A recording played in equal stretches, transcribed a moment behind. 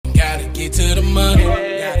get to the money.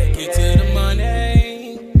 Gotta get to the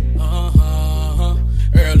money.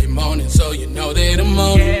 Early morning, so you know that I'm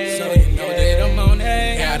on it. So you know that I'm on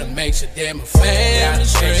it. Gotta make sure that my family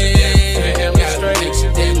straight. Gotta make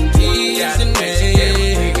sure that the kids in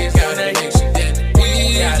there. Gotta make sure that the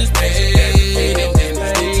bills is paid. And then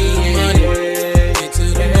let's get to the money. Get to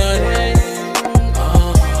the money.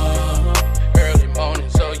 Early morning,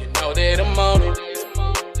 so you know that I'm on it.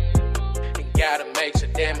 And gotta make sure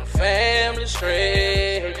that my family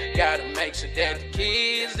straight. Gotta make sure that the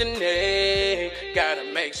kids in there.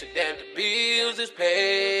 Gotta make sure that the bills is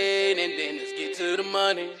paid. And then let's get to the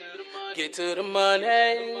money. Get to the money.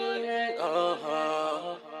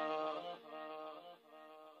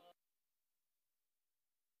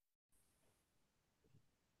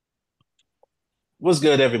 What's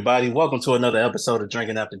good, everybody? Welcome to another episode of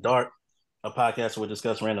Drinking After Dark, a podcast where we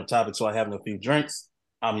discuss random topics while having a few drinks.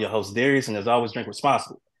 I'm your host, Darius, and as always, drink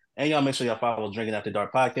responsibly. And y'all make sure y'all follow Drinking After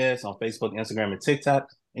Dark Podcast on Facebook, Instagram, and TikTok.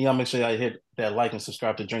 And y'all make sure y'all hit that like and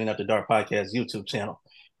subscribe to Drinking After Dark Podcast YouTube channel.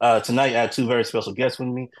 Tonight, I have two very special guests with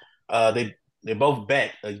me. They're both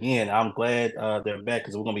back again. I'm glad they're back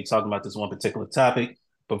because we're going to be talking about this one particular topic.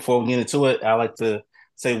 But before we get into it, I'd like to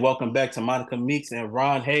say welcome back to Monica Meeks and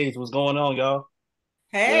Ron Hayes. What's going on, y'all?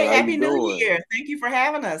 Hey, Good, how Happy you New doing? Year. Thank you for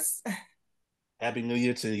having us. Happy New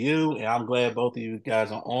Year to you, and I'm glad both of you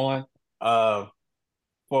guys are on. Uh,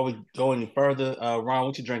 Before we go any further, Ron,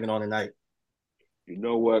 what you drinking on tonight? You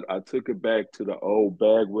know what? I took it back to the old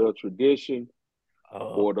Bagwell tradition. Uh,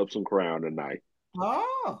 Poured up some Crown tonight.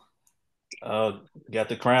 Oh, uh, got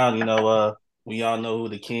the crown. We all know who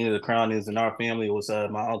the king of the crown is in our family. It was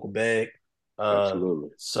my uncle Bag. Uh, Absolutely.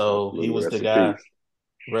 so he Absolutely. was the Rest in guy. peace.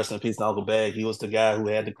 Rest in peace, to Uncle Bag. He was the guy who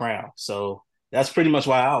had the crown. So that's pretty much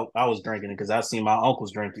why I was drinking it because I seen my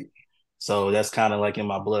uncles drink it. So that's kind of like in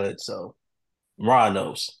my blood. So Ron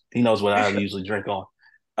knows. He knows what I usually drink on.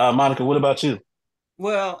 Monica, what about you?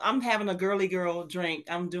 well, I'm having a girly girl drink.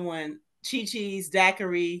 I'm doing Chi-Chi's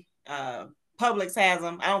daiquiri. Publix has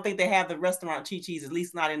them. I don't think they have the restaurant Chi-Chi's, at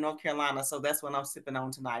least not in North Carolina. So that's what I'm sipping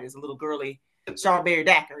on tonight. It's a little girly strawberry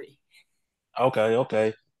daiquiri. Okay,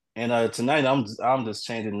 okay. And tonight I'm just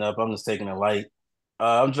changing it up. I'm just taking it light.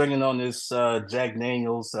 I'm drinking on this Jack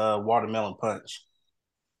Daniels watermelon punch.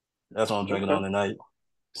 That's what I'm drinking Okay. on tonight.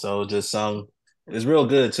 So just it's real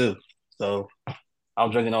good too. So I'm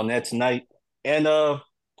drinking on that tonight. And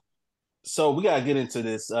so we gotta get into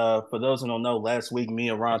this. For those who don't know, last week me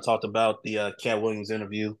and Ron talked about the Cat Williams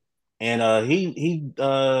interview, and he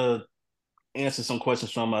answered some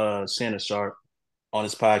questions from Shannon Sharp on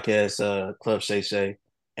his podcast, Club Shay Shay.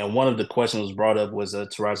 And one of the questions was brought up was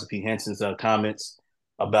Taraji P. Henson's comments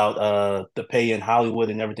about the pay in Hollywood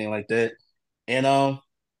and everything like that. And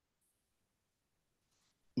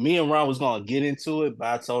me and Ron was gonna get into it, but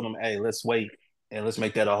I told him, hey, let's wait and let's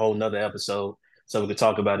make that a whole nother episode so we could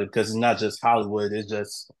talk about it because it's not just Hollywood, it's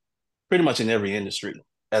just pretty much in every industry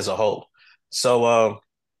as a whole. So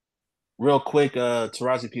real quick,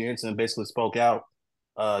 Taraji P. Henson basically spoke out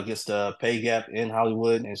against the pay gap in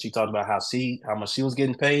Hollywood, and she talked about how much she was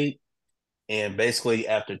getting paid, and basically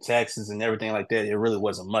after taxes and everything like that, it really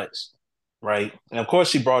wasn't much, right? And of course,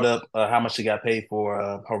 she brought up how much she got paid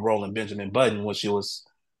for her role in Benjamin Button, which she was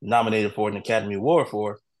nominated for an Academy Award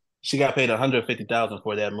for. She got paid $150,000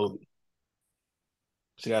 for that movie.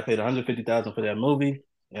 She got paid $150,000 for that movie,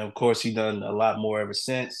 and of course, she done a lot more ever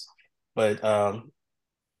since. But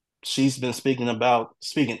she's been speaking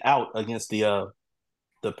out against the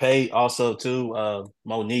pay also too.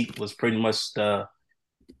 Monique was pretty much the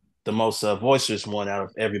most boisterous one out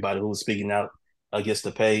of everybody who was speaking out against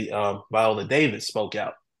the pay. Viola Davis spoke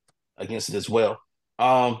out against it as well.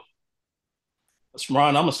 Um,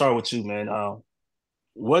 Ron, I'm gonna start with you, man.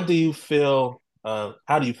 What do you feel?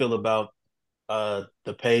 How do you feel about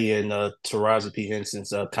the pay and Taraji P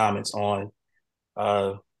Henson's comments on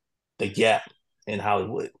uh, the gap in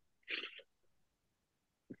Hollywood?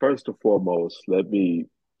 First and foremost, let me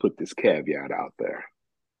put this caveat out there.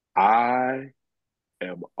 I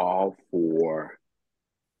am all for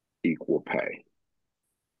equal pay.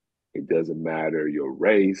 It doesn't matter your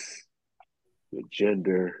race, your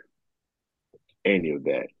gender, any of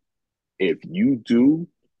that. If you do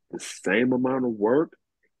the same amount of work,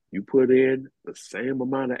 you put in the same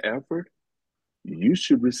amount of effort, you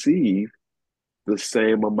should receive the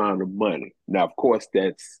same amount of money. Now, of course,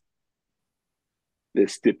 there's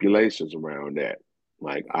stipulations around that.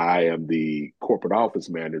 Like I am the corporate office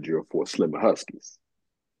manager for Slim Huskies.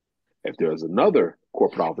 If there's another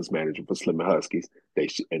corporate office manager for Slim Huskies,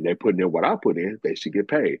 and they're putting in what I put in, they should get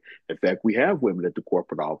paid. In fact, we have women at the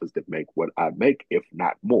corporate office that make what I make, if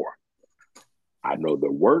not more. I know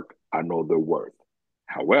their work. I know their worth.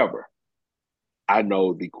 However, I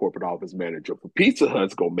know the corporate office manager for Pizza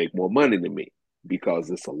Hut's gonna make more money than me because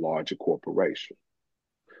it's a larger corporation.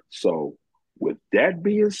 So, with that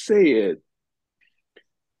being said,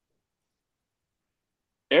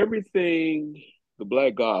 everything the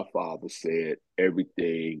Black Godfather said,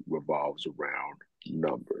 everything revolves around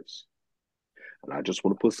numbers. And I just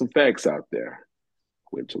want to put some facts out there.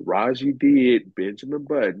 When Taraji did Benjamin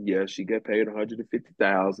Button, yes, she got paid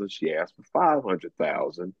 150,000. She asked for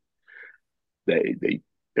 500,000. They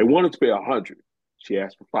wanted to pay 100. She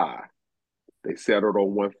asked for 5. They settled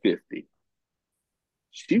on 150.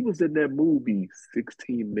 She was in that movie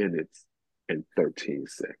 16 minutes and 13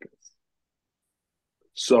 seconds.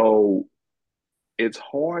 So it's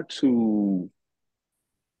hard to,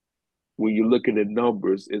 when you're looking at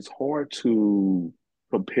numbers, it's hard to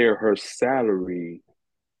compare her salary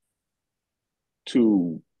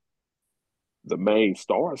to the main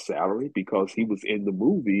star salary because he was in the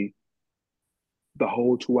movie the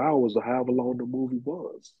whole 2 hours or however long the movie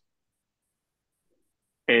was.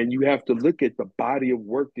 And you have to look at the body of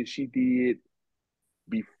work that she did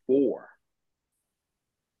before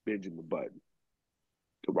Benjamin Button.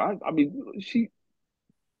 I mean,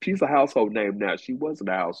 she's a household name now. She wasn't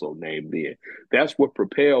a household name then. That's what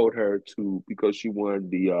propelled her to, because she won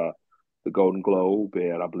the Golden Globe,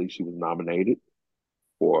 and I believe she was nominated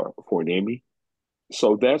for an Emmy.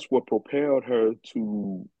 So that's what propelled her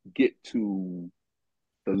to get to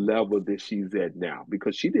the level that she's at now,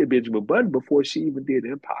 because she did Benjamin Button before she even did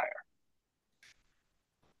Empire.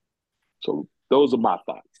 So those are my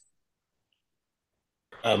thoughts.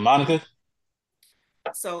 Monica?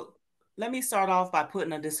 So let me start off by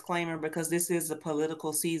putting a disclaimer because this is a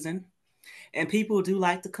political season and people do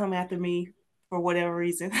like to come after me for whatever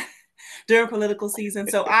reason during political season.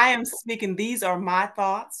 So I am speaking, these are my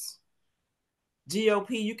thoughts.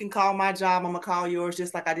 GOP, you can call my job. I'm going to call yours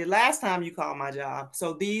just like I did last time you called my job.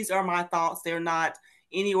 So these are my thoughts. They're not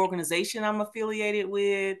any organization I'm affiliated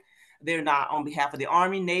with. They're not on behalf of the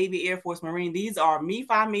Army, Navy, Air Force, Marine. These are me,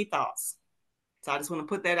 find me thoughts. So I just want to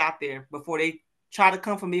put that out there before they try to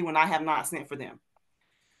come for me when I have not sent for them.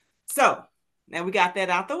 So now we got that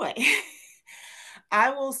out the way. I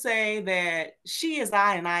will say that she is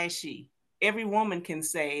I and I is she. Every woman can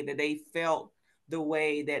say that they felt the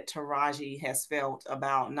way that Taraji has felt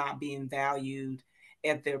about not being valued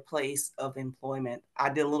at their place of employment. I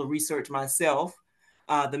did a little research myself.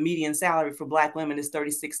 The median salary for Black women is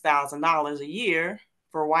 $36,000 a year.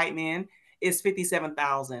 For white men, it's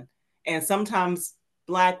 $57,000. And sometimes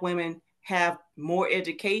Black women have more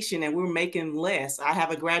education and we're making less. I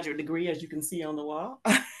have a graduate degree, as you can see on the wall.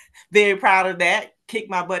 Very proud of that. Kick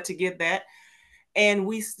my butt to get that. And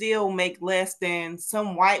we still make less than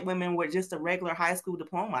some white women with just a regular high school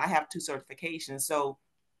diploma. I have 2 certifications. So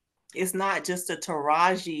it's not just a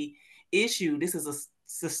Taraji issue. This is a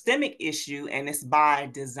systemic issue and it's by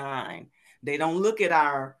design. They don't look at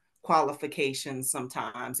our qualifications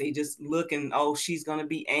sometimes. They just look and, oh, she's going to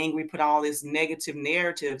be angry, put all these negative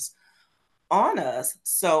narratives on us.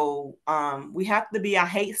 So we have to be, I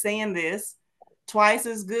hate saying this, twice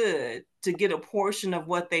as good to get a portion of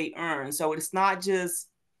what they earn. So it's not just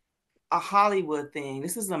a Hollywood thing.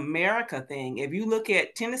 This is an America thing. If you look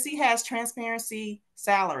at, Tennessee has transparency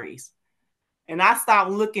salaries. And I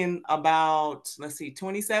stopped looking about,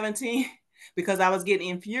 2017, because I was getting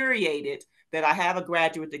infuriated that I have a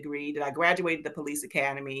graduate degree, that I graduated the police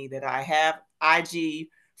academy, that I have IG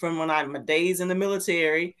from when I'm my days in the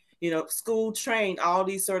military, school trained, all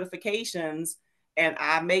these certifications, and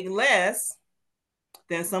I make less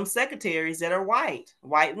than some secretaries that are white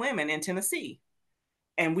women in Tennessee.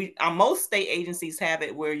 And most state agencies have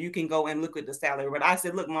it where you can go and look at the salary. But I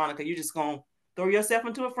said, look, Monica, you're just going to throw yourself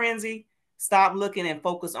into a frenzy. Stop looking and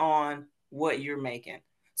focus on what you're making.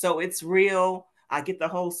 So it's real. I get the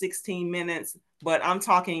whole 16 minutes, but I'm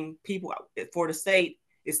talking people for the state,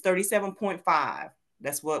 it's 37.5.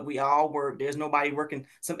 That's what we all work. There's nobody working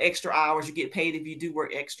some extra hours. You get paid if you do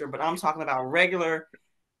work extra, but I'm talking about regular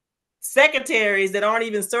secretaries that aren't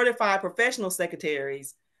even certified professional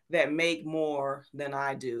secretaries that make more than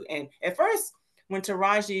I do. And at first, when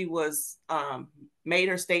Taraji was made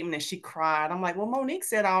her statement and she cried, I'm like, well, Monique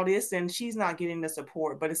said all this and she's not getting the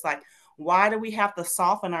support. But it's like, why do we have to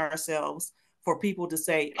soften ourselves for people to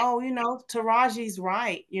say, oh, Taraji's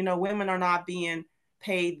right. Women are not being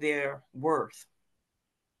paid their worth.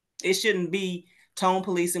 It shouldn't be tone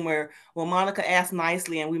policing where, well, Monica asked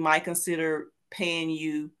nicely and we might consider paying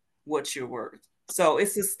you what you're worth. So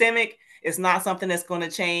it's systemic. It's not something that's going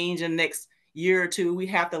to change in the next year or two. We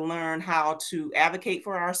have to learn how to advocate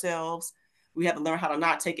for ourselves, We have to learn how to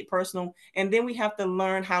not take it personal. And then we have to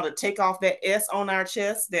learn how to take off that S on our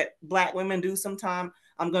chest that Black women do sometimes.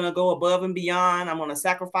 I'm going to go above and beyond. I'm going to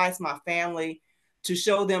sacrifice my family to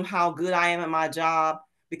show them how good I am at my job,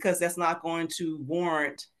 because that's not going to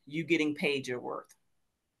warrant you getting paid your worth.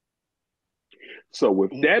 So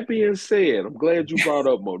with that being said, I'm glad you brought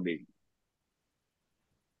up Monique.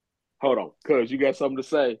 Hold on, cuz you got something to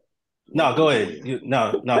say? No, go ahead.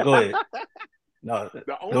 No, go ahead. No,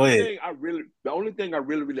 go ahead. The only thing I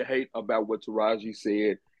really hate about what Taraji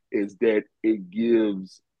said is that it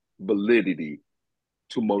gives validity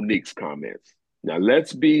to Monique's comments. Now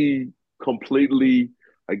let's be completely,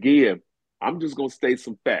 again, I'm just gonna state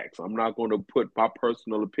some facts. I'm not gonna put my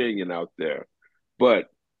personal opinion out there. But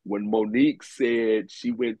when Monique said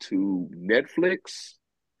she went to Netflix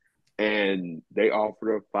and they offered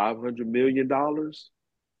her $500 million,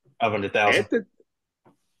 500,000.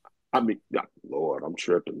 I mean, Lord, I'm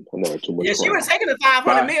tripping. I know too much. Yeah, she was taking the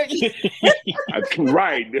 500 million.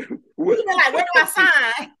 Right. Like, where do I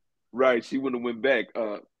sign? Right. She wouldn't have went back.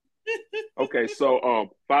 Okay, so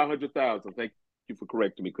 500,000. Thank you for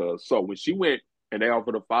correcting me, cuz. So when she went and they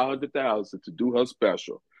offered her 500,000 to do her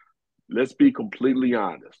special, let's be completely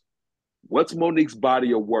honest. What's Monique's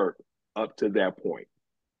body of work up to that point?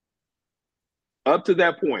 Up to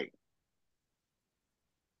that point.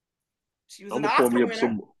 She was an Oscar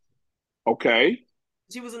winner. Okay.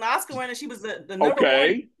 She was an Oscar winner. She was the number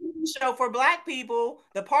one show for Black people.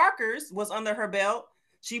 The Parkers was under her belt.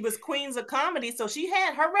 She was Queens of Comedy, so her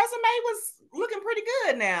resume was looking pretty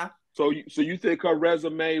good now. So you think her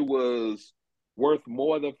resume was worth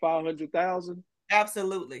more than 500,000?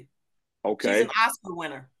 Absolutely. Okay. She's an Oscar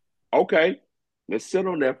winner. Okay. Let's sit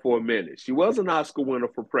on that for a minute. She was an Oscar winner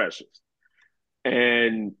for Precious.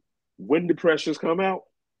 And when did Precious come out?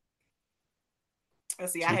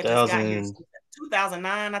 Let's see, I had just got here.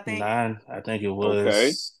 2009, I think. 9, I think it was.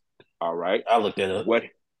 Okay. All right. I looked it up.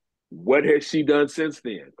 What has she done since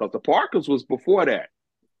then? Because the Parkers was before that.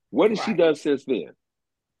 What has she done since then?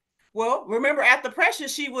 Well, remember after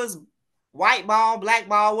Precious, she was white ball, black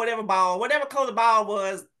ball, whatever color ball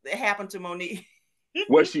was, it happened to Monique.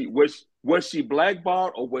 was she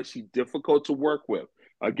blackballed, or was she difficult to work with?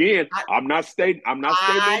 Again, I'm not stating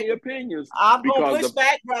any opinions. I'm gonna push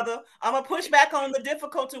back, brother. I'm gonna push back on the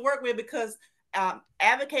difficult to work with, because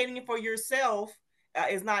advocating for yourself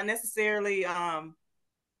is not necessarily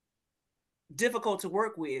difficult to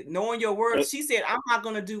work with. Knowing your worth. She said, I'm not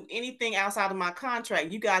gonna do anything outside of my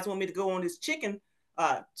contract. You guys want me to go on this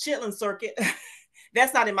chitlin circuit.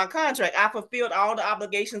 That's not in my contract. I fulfilled all the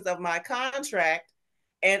obligations of my contract,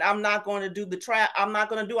 and I'm not going to do I'm not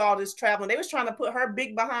going to do all this traveling. They was trying to put her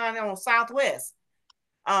big behind on Southwest.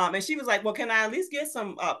 And she was like, well, can I at least get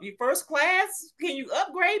some first class? Can you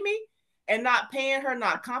upgrade me? And not paying her,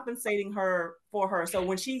 not compensating her for her. So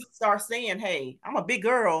when she starts saying, hey, I'm a big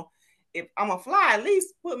girl, if I'm a fly, at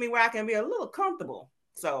least put me where I can be a little comfortable.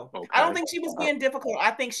 So okay. I don't think she was being difficult.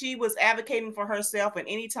 I think she was advocating for herself. And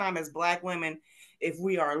anytime as Black women, if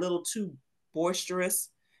we are a little too boisterous,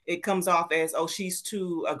 it comes off as, oh, she's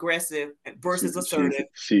too aggressive versus assertive.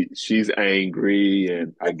 She's angry,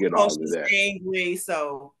 and I get all of that. She's angry,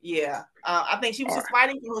 so yeah. I think she was just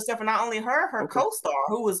fighting for herself, and not only her co-star,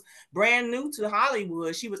 who was brand new to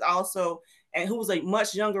Hollywood. She was also, and who was a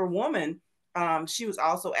much younger woman. She was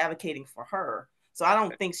also advocating for her. So I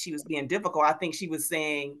don't think she was being difficult. I think she was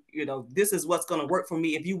saying, this is what's going to work for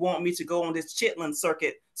me. If you want me to go on this chitlin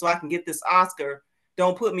circuit so I can get this Oscar,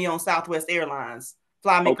 don't put me on Southwest Airlines.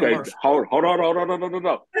 Fly me commercial. Hold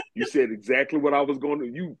on. You said exactly what I was going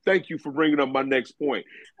to. Thank you for bringing up my next point.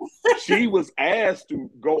 She was asked to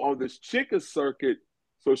go on this chicken circuit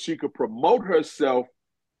so she could promote herself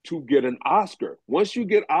to get an Oscar. Once you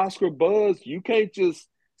get Oscar buzz, you can't just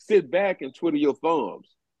sit back and twiddle your thumbs.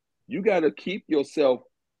 You got to keep yourself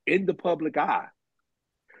in the public eye.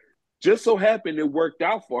 Just so happened it worked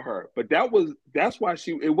out for her, but that's why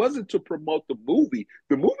it wasn't to promote the movie.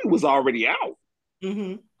 The movie was already out.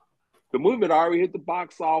 Mm-hmm. The movie had already hit the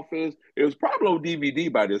box office. It was probably on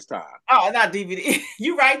DVD by this time. Oh, not DVD.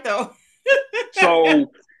 You're right, though.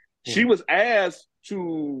 So she was asked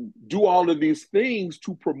to do all of these things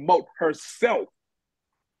to promote herself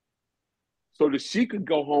so that she could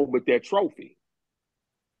go home with that trophy.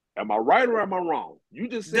 Am I right or am I wrong? You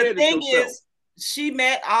just said it yourself. The thing is, she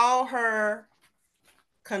met all her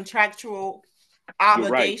contractual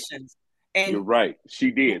obligations. And you're right.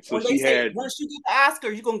 She did. So she had. Once you get the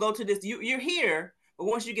Oscar, you're gonna go to this. You're here, but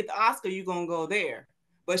once you get the Oscar, you're gonna go there.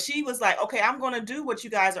 But she was like, okay, I'm gonna do what you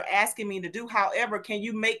guys are asking me to do. However, can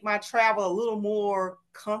you make my travel a little more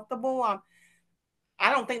comfortable?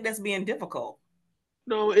 I don't think that's being difficult.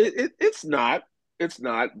 No, it's not. It's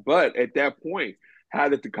not. But at that point, how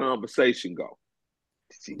did the conversation go?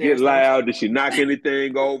 Did she get There's no loud? Did she telling. knock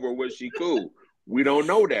anything over? Was she cool? We don't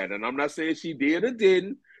know that. And I'm not saying she did or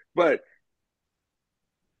didn't, but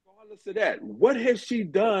regardless of that, what has she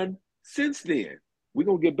done since then? We're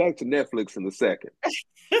gonna get back to Netflix in a second.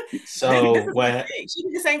 This So is the what? thing. She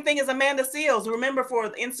did the same thing as Amanda Seals. Remember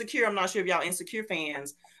for Insecure, I'm not sure if y'all Insecure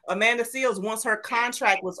fans. Amanda Seals, once her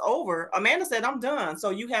contract was over, Amanda said, I'm done. So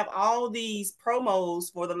you have all these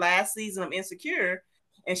promos for the last season of Insecure.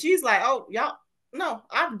 And she's like, oh, y'all, no,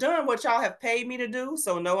 I've done what y'all have paid me to do.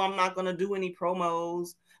 So no, I'm not going to do any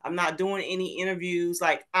promos. I'm not doing any interviews.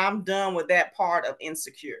 Like, I'm done with that part of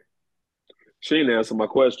Insecure. She didn't answer my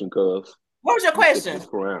question, cuz. What was your You flipping question? this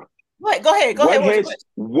around. Wait, go ahead. Go ahead. What was your question?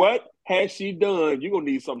 What has she done? You're gonna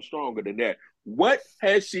need something stronger than that. What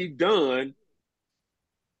has she done,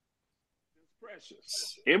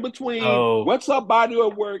 Precious? In between, So what's her body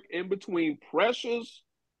of work in between Precious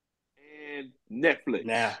and now,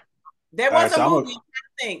 Netflix? There all was right. a So movie.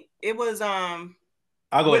 I think it was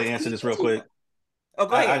I'll go ahead with and answer Queen this real Latifah. quick. Oh,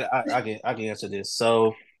 go ahead. I can answer this.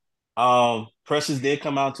 So Precious did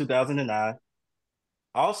come out in 2009.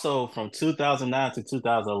 Also, from 2009 to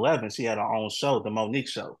 2011, she had her own show, the Monique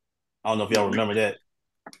Show. I don't know if y'all remember that.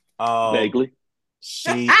 Um, Vaguely.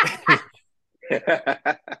 she Go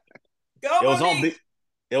it was on Monique.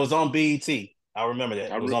 it was on BET. I remember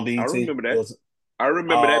that. It was on I BET. remember It that. was I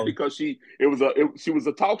remember that um because she was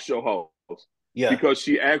a talk show host yeah, because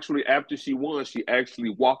she actually after she won she actually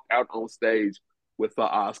walked out on stage with her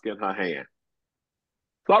Oscar in her hand.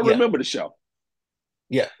 So I yeah, remember the show.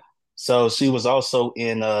 yeah. So she was also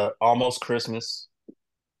in Almost Christmas.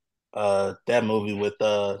 That movie with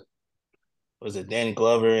was it Danny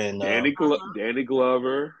Glover and Uh-huh. Danny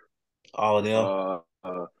Glover, all of them.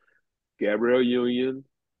 uh, Gabrielle Union,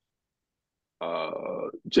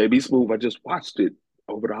 JB Smooth. I just watched it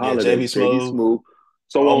over the Yeah, JB holidays. JB Smooth, Smooth,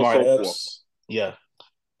 so on and Omar so forth. Epps. Yeah.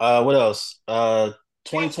 What else? Bessie.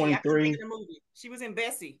 I couldn't think 2023. of the movie. She was in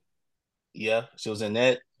Bessie. Yeah, she was in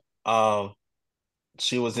that. Um,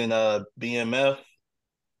 she was in BMF.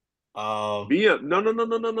 BM,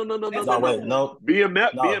 That's No, another wait, one. no,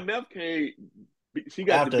 no. BMF came. She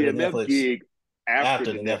got the After the BMF Netflix, gig after after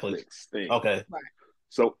the the Netflix. Netflix thing. Okay, Right. okay.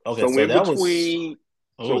 So So in that was. between,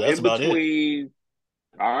 Oh, that's in about it. between.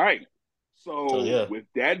 All right. So So yeah. with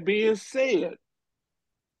that being said,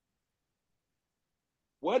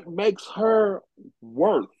 what makes her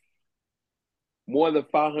worth more than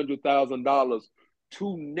 $500,000 to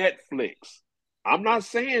Netflix? I'm not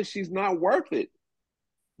saying she's not worth it.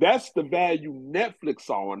 That's the value Netflix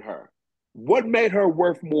saw in her. What made her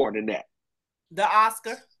worth more than that? The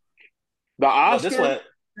Oscar. The No, this Oscar? what.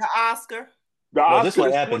 The Oscar. The No, this Oscar what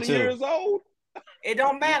is happened 20 too. years old? It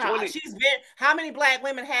don't It's matter. 20. She's very. How many black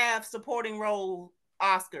women have supporting role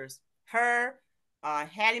Oscars? Her,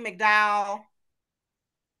 Hattie McDowell,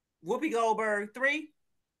 Whoopi Goldberg, 3.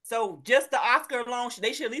 So just the Oscar alone,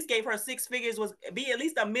 they should at least gave her 6 figures. Was be at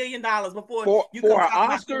least $1 million before you come For an talking about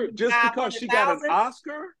Oscar, giving just five because hundred she got an thousand.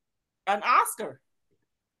 Oscar, An Oscar.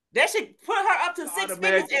 That should put her up to the 6 figures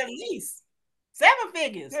automatic at least. 7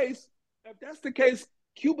 figures. case, if that's the case,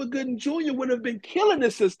 Cuba Gooding Jr. would have been killing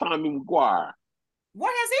this since Tommy McGuire.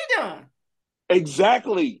 What has he done?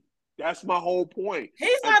 Exactly. That's my whole point.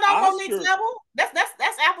 He's An not on Monique's Oscar, level.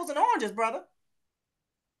 That's apples and oranges, brother.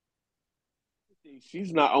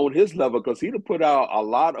 she's not on his level because he'd have put out a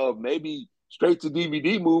lot of maybe straight to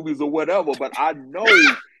DVD movies or whatever. But I know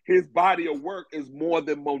his body of work is more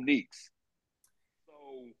than Monique's. So,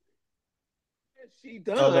 what has she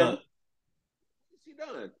So done? the What has she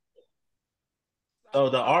done? so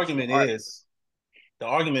the Oscar. argument All right. is the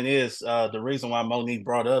argument is the reason why Monique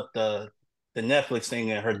brought up the Netflix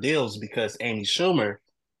thing and her deals because Amy Schumer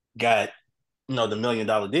got the $1 million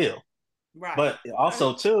deal. Right. But Okay.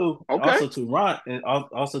 Okay.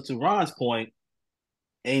 also to Ron's point,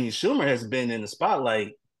 Amy Schumer has been in the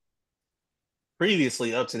spotlight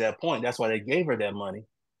previously up to that point. That's why they gave her that money.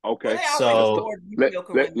 Well, Okay. they always Let's So, talk. afford video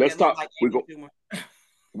careers Let's that look talk. like We Amy go. Schumer.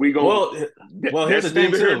 We going. well, here's the That's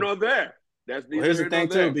thing neither here too. nor there. That's Well, neither here's the here nor thing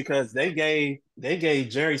too there. because they gave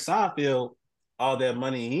Jerry Seinfeld all that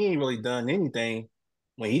money. He ain't really done anything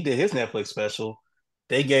when he did his Netflix special.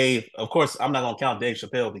 They gave, of course, I'm not gonna count Dave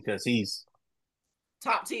Chappelle because he's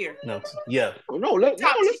Top tier. no, yeah, Oh, no, Top let's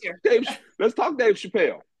talk tier. Dave. Let's talk Dave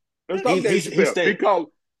Chappelle. Let's talk Dave he Chappelle stayed.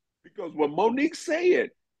 because what Monique said,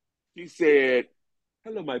 she said,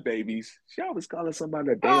 "Hello, my babies." She always calling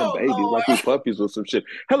somebody a damn Oh babies like we Lord. puppies or some shit.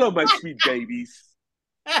 Hello, my sweet babies.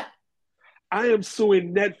 I am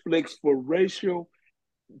suing Netflix for racial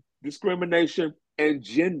discrimination and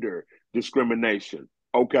gender discrimination.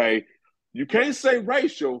 Okay, you can't say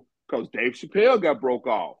racial because Dave Chappelle got broke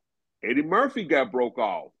off, Eddie Murphy got broke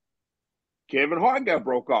off, Kevin Hart got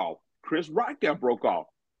broke off, Chris Rock got broke off.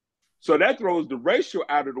 So that throws the racial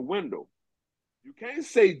out of the window. You can't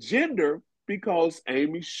say gender because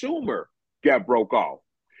Amy Schumer got broke off.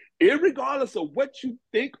 Irregardless of what you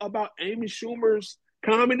think about Amy Schumer's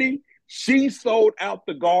comedy, she sold out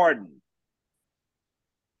the garden.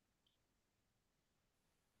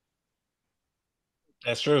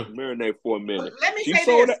 That's true. Marinate for a minute. Let me She say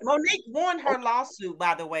sold this. it. Monique won her Okay. lawsuit,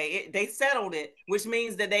 by the way. They settled it, which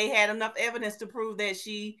means that they had enough evidence to prove that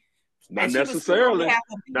she Not was sued on necessarily. behalf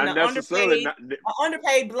of being Not an necessarily. Not,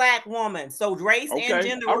 underpaid black woman. So race and okay.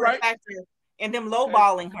 gender All were a right. factor in them Okay.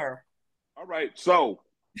 lowballing her. All right. So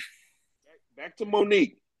back to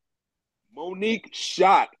Monique. Monique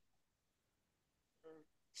shot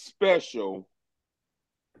special.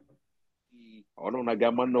 Hold on, I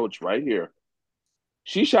got my notes right here.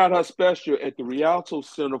 She shot her special at the Rialto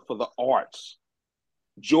Center for the Arts,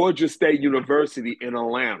 Georgia State University in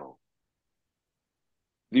Atlanta.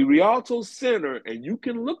 The Rialto Center, and you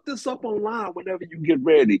can look this up online whenever you get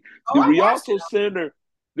ready. Oh, I watched it.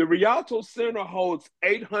 The Rialto Center holds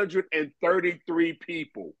 833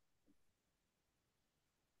 people.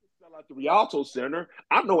 Sell out the Rialto Center.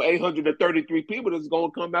 I know 833 people that's going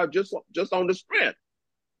to come out just on the strength.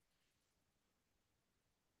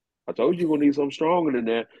 I told you you're going to need something stronger than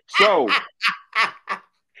that. So,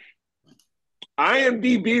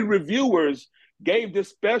 IMDb reviewers gave this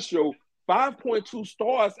special 5.2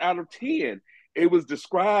 stars out of 10. It was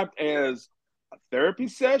described as a therapy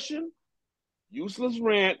session, useless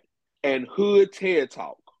rant, and hood TED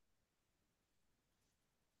Talk.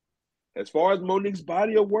 As far as Monique's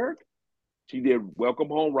body of work, she did Welcome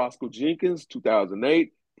Home, Roscoe Jenkins,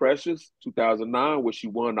 2008, Precious, 2009, where she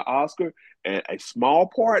won the Oscar, and a small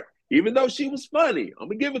part, even though she was funny, I'm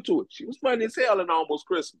going to give it to her. She was funny as hell in Almost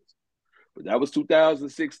Christmas. But that was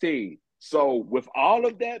 2016. So with all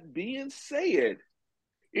of that being said,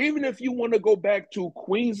 even if you want to go back to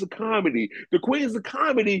Queens of Comedy, the Queens of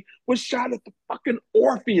Comedy was shot at the fucking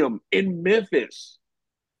Orpheum in Memphis.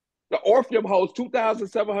 The Orpheum holds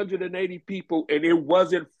 2,780 people, and it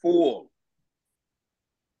wasn't full.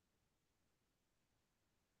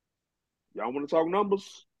 Y'all want to talk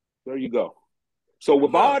numbers? There you go. So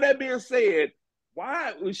with all that being said,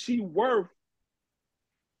 why was she worth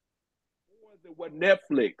more than what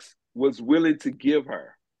Netflix was willing to give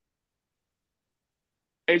her?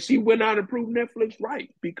 And she went out and proved Netflix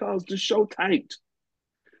right because the show tanked.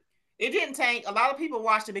 It didn't tank. A lot of people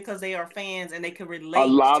watched it because they are fans and they could relate. A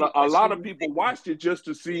lot of people watched it just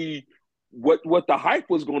to see what the hype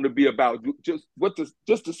was going to be about,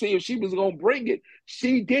 just to see if she was going to bring it.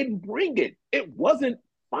 She didn't bring it. It wasn't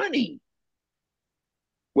funny.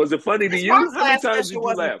 Was it funny to you? How many times did you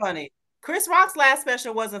laugh? Funny. Chris Rock's last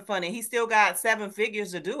special wasn't funny. He still got 7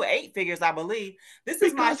 figures to do, 8 figures, I believe. This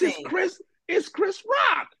is my thing. It's Chris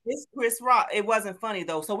Rock. It's Chris Rock. It wasn't funny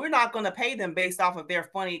though, so we're not going to pay them based off of their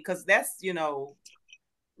funny because that's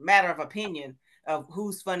matter of opinion of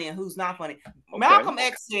who's funny and who's not funny. Okay. Malcolm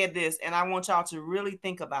X said this, and I want y'all to really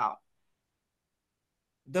think about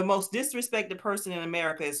the most disrespected person in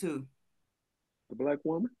America is who? The black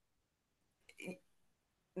woman.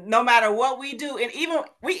 No matter what we do, and even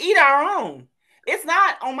we eat our own. It's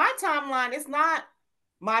not on my timeline. It's not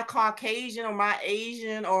my Caucasian or my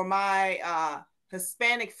Asian or my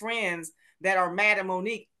Hispanic friends that are mad at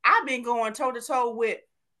Monique. I've been going toe to toe with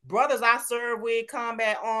brothers I serve with,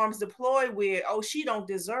 combat arms deployed with. Oh, she don't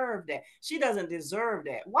deserve that. She doesn't deserve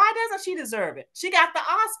that. Why doesn't she deserve it? She got the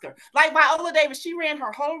Oscar. Like Viola Davis, she ran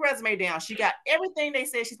her whole resume down. She got everything they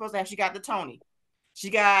said she's supposed to have. She got the Tony. She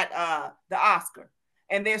got the Oscar.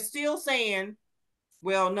 And they're still saying,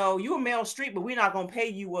 well, no, you're Meryl Streep, but we're not going to pay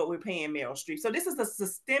you what we're paying Meryl Streep. So this is a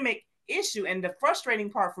systemic issue. And the frustrating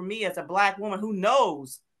part for me as a black woman who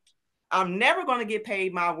knows I'm never going to get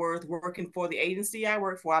paid my worth working for the agency I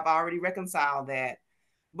work for. I've already reconciled that.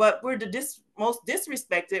 But we're the most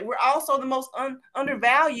disrespected. We're also the most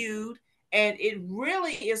undervalued. And it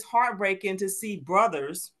really is heartbreaking to see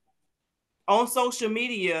brothers on social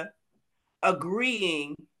media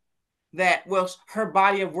agreeing that, well, her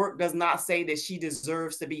body of work does not say that she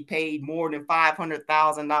deserves to be paid more than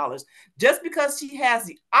 $500,000 just because she has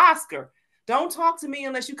the Oscar. Don't talk to me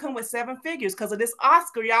unless you come with 7 figures because of this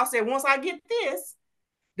Oscar. Y'all said, once I get this,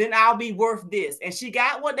 then I'll be worth this. And she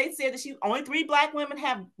got what they said that she only 3 black women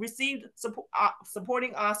have received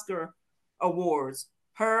supporting Oscar awards.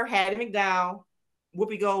 Her, Hattie McDowell,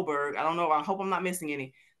 Whoopi Goldberg. I don't know. I hope I'm not missing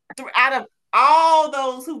any. Out of all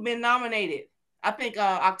those who've been nominated, I think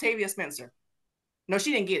Octavia Spencer. No,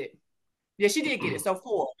 she didn't get it. Yeah, she did get it. So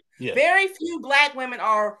 4. Yeah. Very few Black women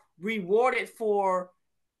are rewarded for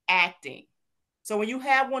acting. So when you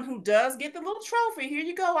have one who does get the little trophy, here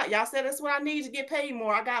you go. Y'all said that's what I need to get paid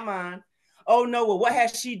more. I got mine. Oh no, well, what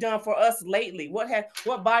has she done for us lately?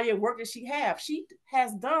 What body of work does she have? She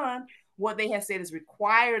has done what they have said is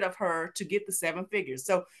required of her to get the 7 figures.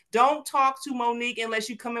 So don't talk to Monique unless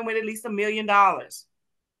you come in with at least $1 million. So real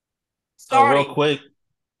Starting. quick,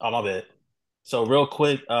 oh my bad. So real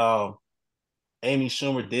quick, Amy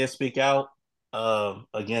Schumer did speak out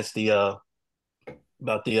against the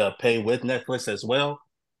about the pay with Netflix as well.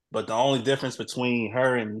 But the only difference between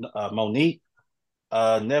her and Monique,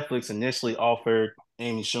 Netflix initially offered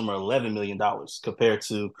Amy Schumer $11 million compared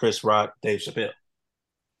to Chris Rock, Dave Chappelle.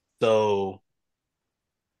 So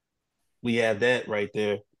we have that right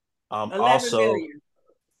there. 11 Also, million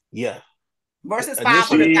yeah, versus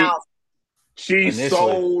initially, 500,000. She initially,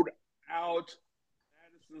 sold out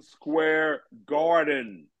Madison Square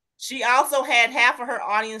Garden. She also had half of her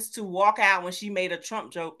audience to walk out when she made a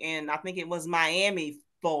Trump joke in, I think it was Miami,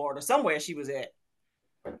 Florida, somewhere she was at.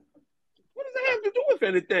 What does that have to do with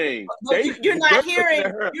anything? But you're not looking hearing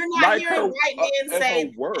at her white men at her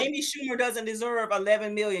say work. Amy Schumer doesn't deserve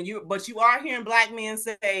 11 million. But you are hearing Black men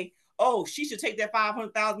say, "Oh, she should take that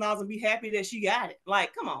 $500,000 and be happy that she got it."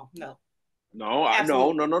 Like, come on, no. No,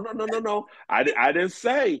 Absolutely. no. I didn't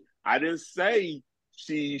say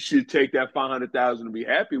she should take that 500,000 and be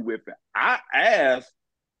happy with it. I asked,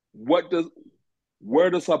 where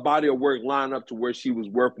does her body of work line up to where she was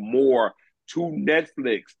worth more to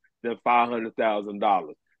Netflix than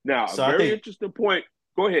 $500,000? Now, a so I very think interesting point.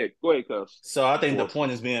 Go ahead, cuz. so. I think the Before.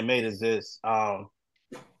 point is being made is this: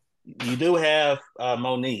 you do have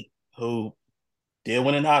Monique who did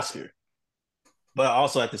win an Oscar, but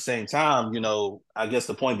also at the same time, I guess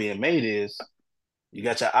the point being made is you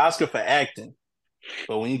got your Oscar for acting,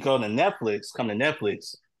 but when you come to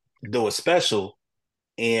Netflix, do a special,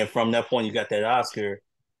 and from that point you got that Oscar.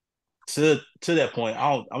 To that point,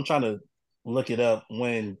 I'm trying to look it up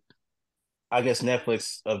when I guess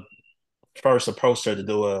Netflix first approached her to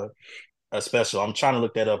do a special. I'm trying to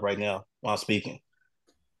look that up right now while I'm speaking.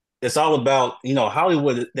 It's all about,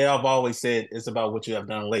 Hollywood. They have always said it's about what you have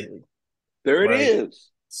done lately, There it right? is. There it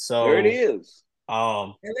So, is.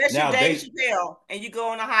 Unless you're now Dave Chappelle and you go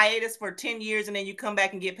on a hiatus for 10 years and then you come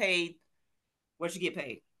back and get paid what you get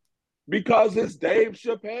paid. Because it's Dave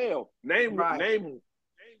Chappelle. Name Right.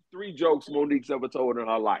 3 jokes Monique's ever told in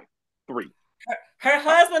her life. 3. Her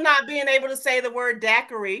husband not being able to say the word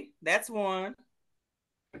daiquiri, that's one.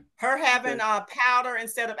 Her having powder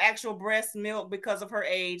instead of actual breast milk because of her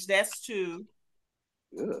age, that's 2.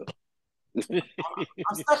 Yeah.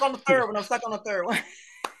 I'm stuck on the third one.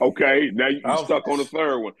 Okay, now you stuck on the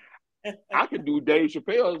third one. I could do Dave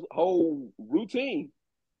Chappelle's whole routine.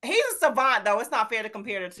 He's a savant, though. It's not fair to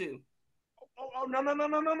compare the two. Oh, no.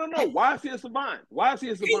 Why is he a savant?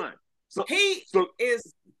 He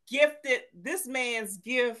is gifted. This man's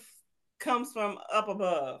gift comes from up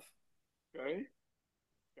above. Okay.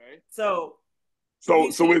 So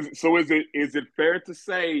is it fair to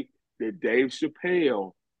say that Dave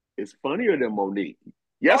Chappelle is funnier than Monique?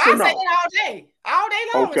 Yes or no? I say it all day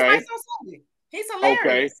long. Okay. It's on Sunday. He's hilarious.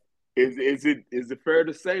 Okay. Is it fair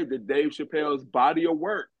to say that Dave Chappelle's body of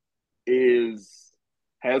work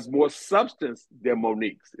has more substance than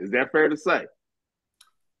Monique's? Is that fair to say?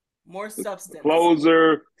 More substance. The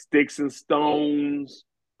Closer, Sticks and Stones.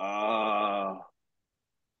 On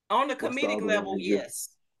the comedic level, yes.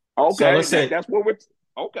 Okay, so let's say that's what we're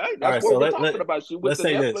talking about. She went to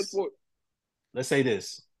Netflix for. Let's say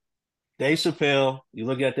this. Dave Chappelle, you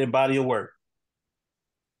look at their body of work,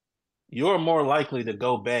 you're more likely to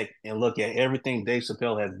go back and look at everything Dave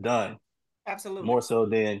Chappelle has done. Absolutely. More so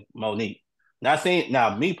than Monique.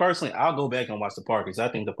 Now, me personally, I'll go back and watch the Parkers. I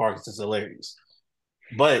think the Parkers is hilarious.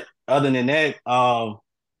 But other than that, I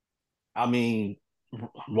mean,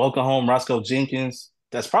 Welcome Home, Roscoe Jenkins,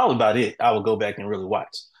 that's probably about it. I would go back and really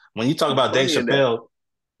watch. When you talk about Dave Chappelle,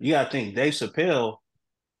 you got to think Dave Chappelle,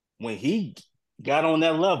 when he got on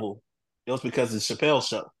that level, it was because of the Chappelle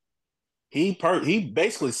show. He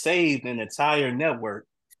basically saved an entire network.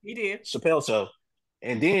 He did. Chappelle show.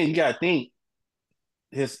 And then you got to think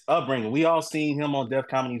his upbringing. We all seen him on Def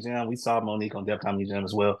Comedy Jam. We saw Monique on Def Comedy Jam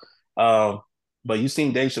as well. But you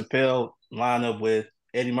seen Dave Chappelle line up with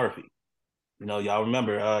Eddie Murphy. Y'all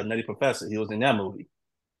remember Nutty Professor. He was in that movie.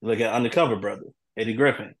 Look at Undercover Brother, Eddie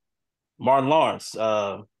Griffin. Martin Lawrence.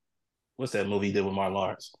 What's that movie he did with Martin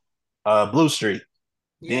Lawrence? Blue Street.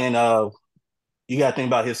 Yeah. Then you got to think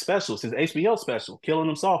about his specials, his HBO special, Killing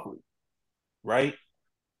Them Softly, right?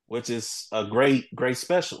 Which is a great, great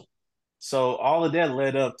special.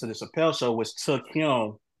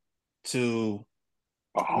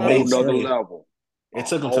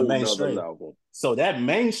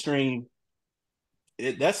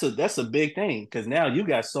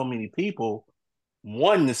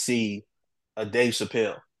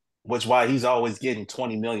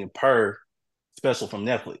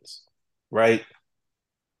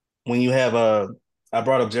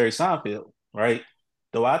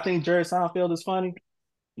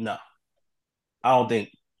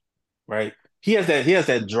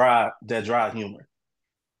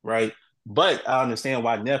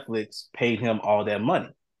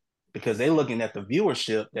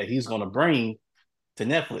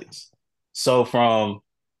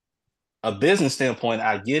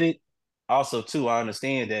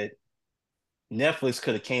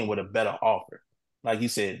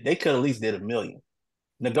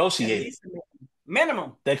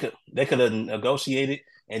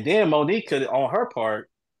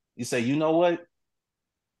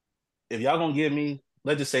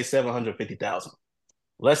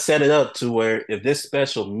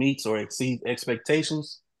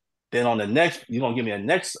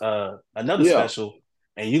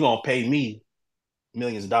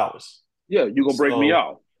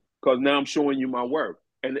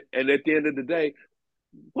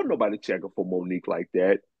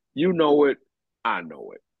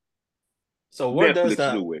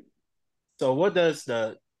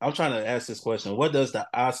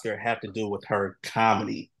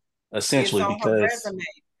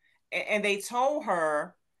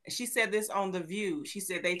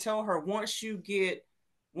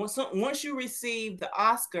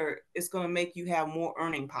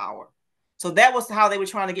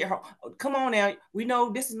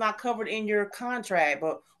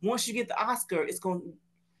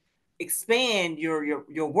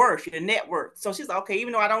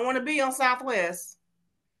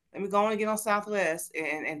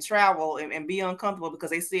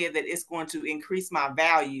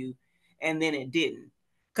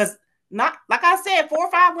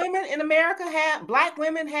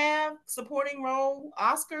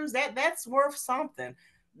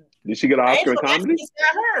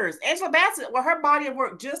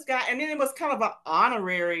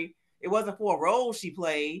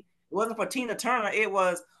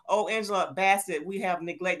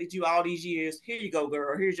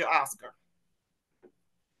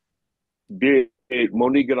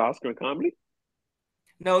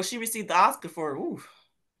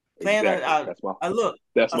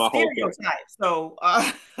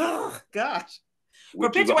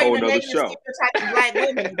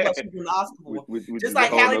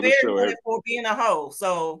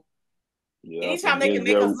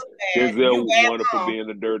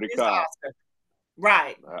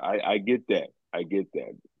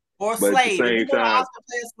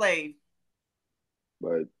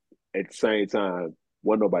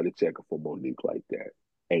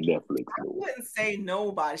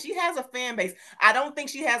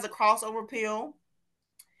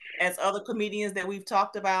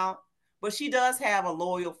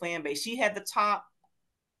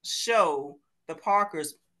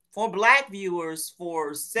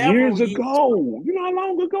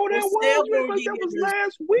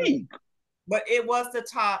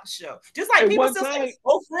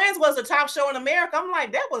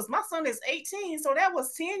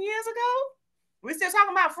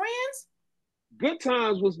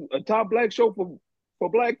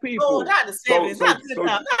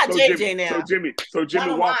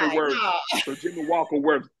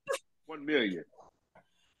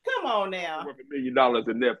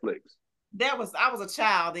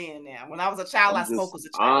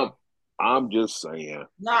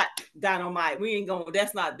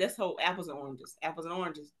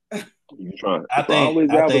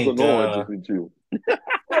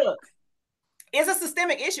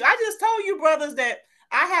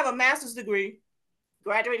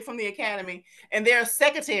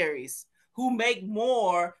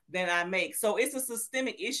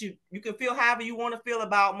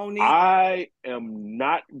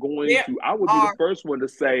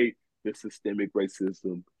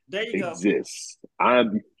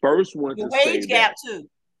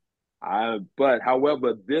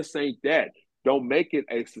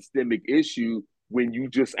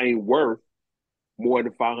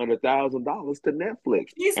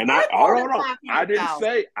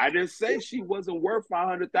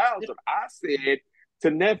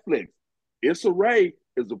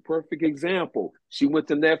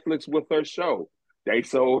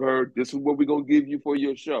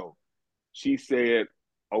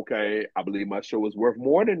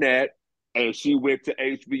 and she went to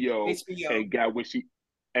HBO HBO. and got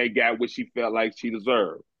what she felt like she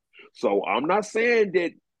deserved. So I'm not saying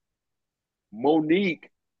that Monique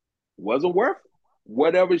wasn't worth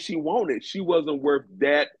whatever she wanted. She wasn't worth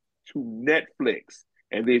that to Netflix.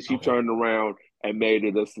 And then she Okay. turned around and made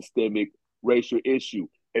it a systemic racial issue.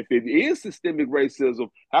 If it is systemic racism,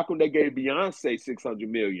 how come they gave Beyonce 600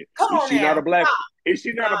 million? Come Is on she not a now. black? Stop. Is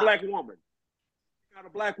she not a Stop. black woman? Not a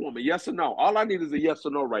black woman? Yes or no? All I need is a yes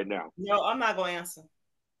or no right now. No, I'm not gonna answer.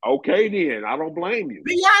 Okay, then I don't blame you.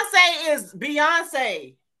 Beyonce is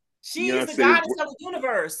Beyonce. She's the Beyonce is, goddess of the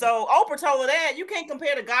universe. So Oprah told her that you can't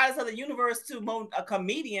compare the goddess of the universe to a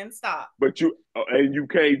comedian. Stop. but you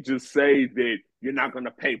can't just say that you're not going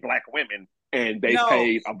to pay black women and they No,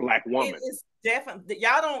 paid a black it woman. is definitely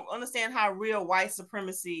y'all don't understand how real white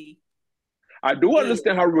supremacy I do is.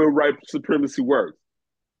 understand how real white supremacy works,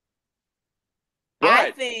 I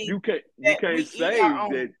but think you that we can't eat say our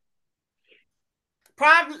that. own.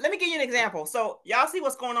 Let me give you an example. So y'all see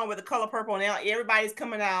what's going on with the color purple now. Everybody's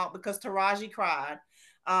coming out because Taraji cried.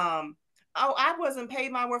 Oh, I wasn't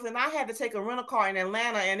paid my worth, and I had to take a rental car in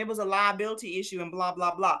Atlanta, and it was a liability issue, and blah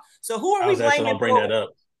blah blah. So who are I we was actually blaming gonna bring for? that up.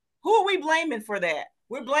 Who are we blaming for that?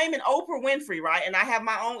 We're blaming Oprah Winfrey, right? And I have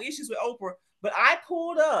my own issues with Oprah, but I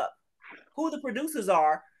pulled up who the producers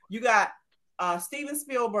are. You got Steven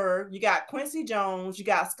Spielberg, you got Quincy Jones, you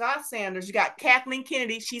got Scott Sanders, you got Kathleen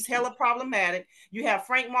Kennedy. She's hella problematic. You have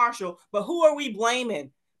Frank Marshall, but who are we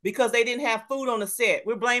blaming because they didn't have food on the set?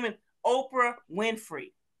 We're blaming Oprah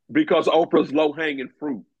Winfrey. Because Oprah's low hanging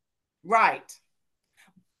fruit. Right.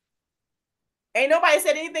 Ain't nobody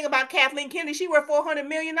said anything about Kathleen Kennedy. She worth $400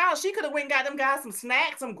 million. She could have went and got them guys some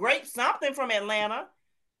snacks, some grapes, something from Atlanta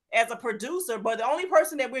as a producer. But the only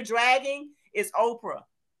person that we're dragging is Oprah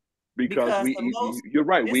Because because we the most eat, you're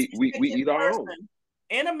right. We disrespected eat our own. person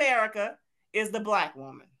in America is the black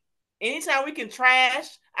woman. Anytime we can trash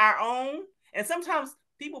our own, and sometimes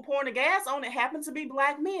people pouring the gas on it happen to be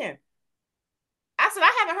black men. I said,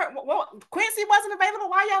 I haven't heard. Well, Quincy wasn't available.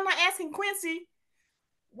 Why y'all not asking Quincy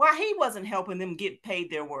why he wasn't helping them get paid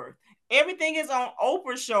their worth? Everything is on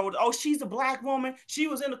Oprah's shoulder. Oh, she's a black woman. She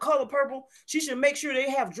was in the color purple. She should make sure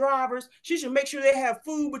they have drivers. She should make sure they have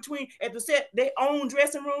food between at the set, their own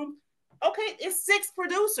dressing room. Okay, it's 6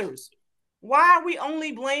 producers. Why are we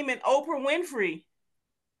only blaming Oprah Winfrey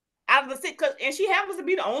out of the 6? And she happens to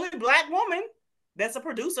be the only black woman that's a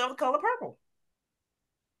producer of the color purple.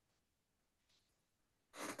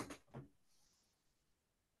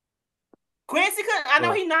 Quincy couldn't. I know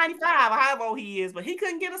Well, he's 95 or however old he is, but he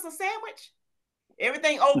couldn't get us a sandwich.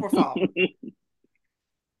 Everything Oprah fault.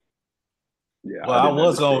 Yeah, well, I didn't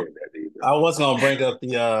understand that either. I was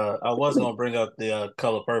gonna bring up the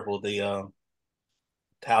color purple, the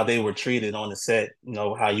how they were treated on the set. You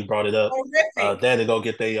know how you brought it up. Horrific. They had to go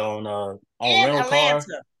get their own In rental car.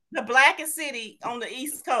 Atlanta, the blackest city on the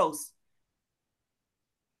East Coast.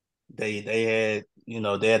 They had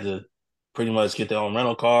they had to pretty much get their own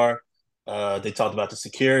rental car. They talked about the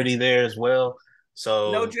security there as well. No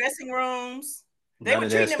So dressing rooms. They none were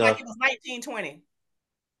of that treating him like stuff. it was 1920.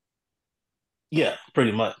 Yeah,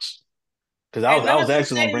 pretty much. Because And I none was of them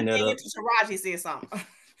actually said gonna bring that anything up. until Taraji said something.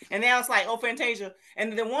 And now it's like, oh, Fantasia.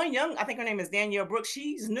 And the one young, I think her name is Danielle Brooks,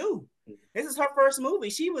 she's new. This is her first movie.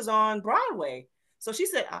 She was on Broadway. So she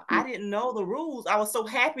said, I didn't know the rules. I was so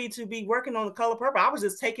happy to be working on The Color Purple. I was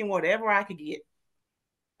just taking whatever I could get.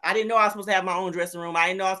 I didn't know I was supposed to have my own dressing room. I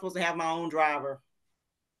didn't know I was supposed to have my own driver.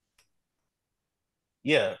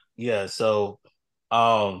 Yeah, yeah. So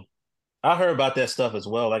I heard about that stuff as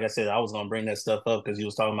well. Like I said, I was gonna bring that stuff up because he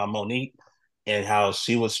was talking about Monique and how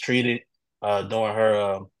she was treated during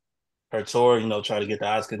her tour, try to get the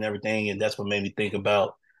Oscar and everything, and that's what made me think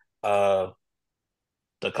about uh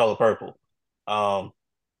the color purple. Um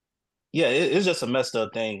yeah, it's just a messed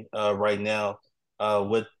up thing right now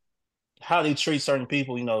with how they treat certain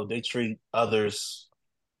people. They treat others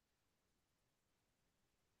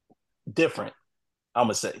different. I'm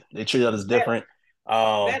gonna say they treat others Better, different.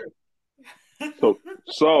 Um better.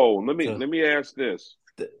 So let me so let me ask this.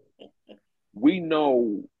 We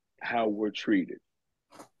know how we're treated.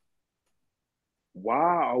 Why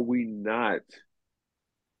are we not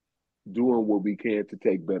doing what we can to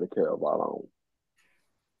take better care of our own?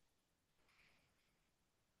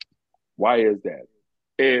 Why is that?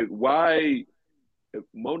 And why, if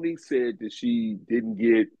Monique said that she didn't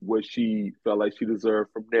get what she felt like she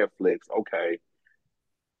deserved from Netflix, okay,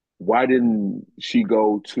 why didn't she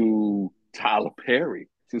go to Tyler Perry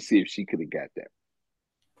to see if she could have got that?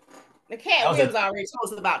 The that Cat was Williams a already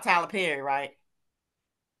told us about Tyler Perry, right?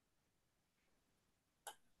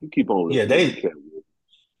 You keep on yeah listening to they Kevin.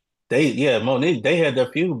 Monique, they had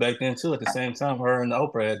their feud back then too. At the same time, her and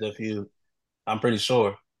Oprah had their feud. I'm pretty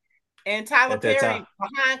sure And Tyler at that time. Perry,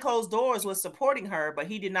 behind closed doors, was supporting her, but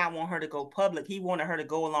he did not want her to go public. He wanted her to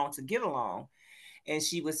go along to get along. And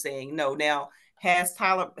she was saying no. Now, has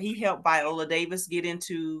Tyler, he helped Viola Davis get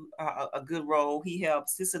into a good role. He helped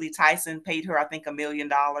Cicely Tyson, paid her, I think, $1 million.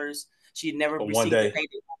 She had never For one received a day. payday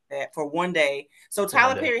like that for one day. So For one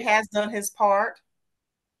Tyler day. Perry has done his part.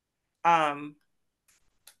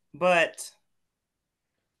 But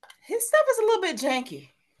his stuff is a little bit janky.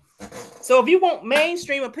 So if you want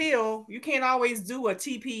mainstream appeal, you can't always do a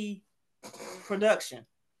TP production.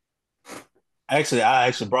 Actually, I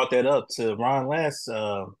actually brought that up to Ron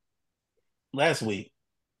last week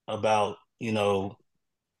about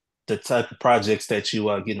the type of projects that you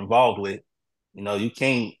get involved with. You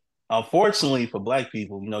can't. Unfortunately for Black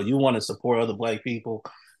people, you want to support other Black people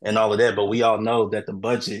and all of that, but we all know that the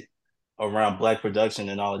budget around Black production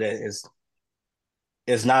and all of that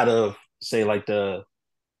is not of say like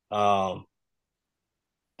um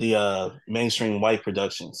the mainstream white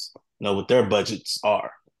productions, what their budgets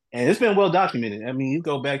are. And it's been well documented. I mean, you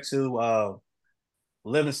go back to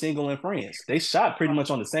Living Single and Friends. They shot pretty much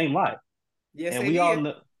on the same lot. Yes, And they we all did.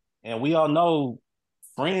 know we all know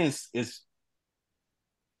Friends is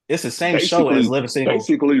it's the same show as Basically, Living Single.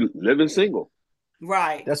 basically living single.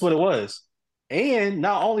 Right. That's what it was. And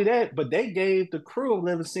not only that, but they gave the crew of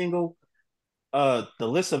Living Single the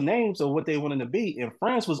list of names of what they wanted to be, and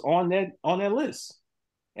Friends was on that list.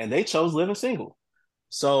 And they chose Living Single.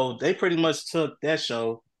 So they pretty much took that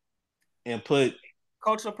show and put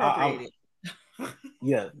Culture appropriated.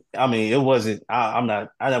 yeah. I mean, it wasn't. I'm not.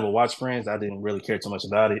 I never watched Friends. I didn't really care too much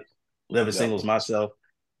about it. Living Never. Singles myself,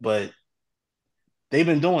 but they've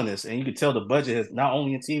been doing this, and you can tell the budget is not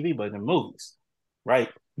only in TV but in movies, right?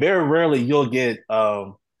 Very rarely you'll get a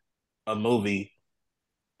movie,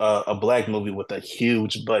 a Black movie with a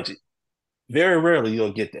huge budget. Very rarely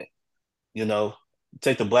you'll get that. You know,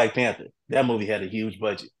 take the Black Panther. That movie had a huge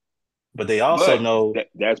budget, but they also But know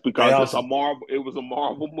that's they because it's also a Marvel. It was a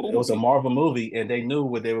Marvel it was a movie. Marvel movie, and they knew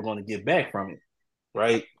what they were going to get back from it,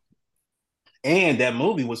 right? And that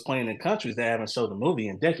movie was playing in countries that haven't showed the movie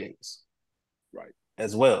in decades Right.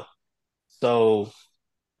 as well. So,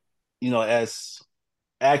 as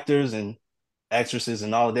actors and actresses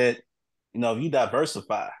and all of that, if you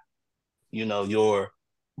diversify, your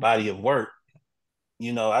body of work,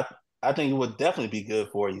 I think it would definitely be good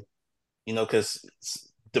for you, because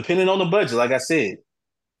depending on the budget, like I said,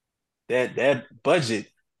 that budget,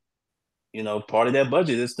 part of that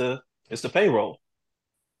budget is the payroll.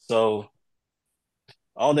 So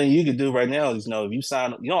all thing you can do right now is, if you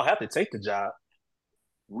sign, you don't have to take the job.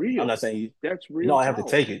 I'm Real. not saying That's you real don't have to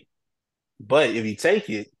talk. take it, but if you take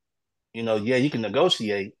it, yeah, you can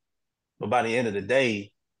negotiate. But by the end of the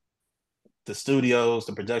day, the studios,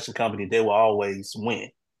 the production company, they will always win.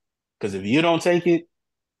 Because if you don't take it,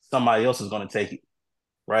 somebody else is going to take it,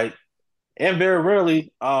 right? And very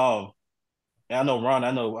rarely, I know Ron,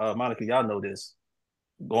 I know Monica, y'all know this.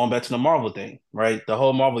 Going back to the Marvel thing, right? The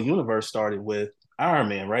whole Marvel universe started with Iron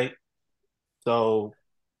Man, right? So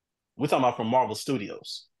we're talking about from Marvel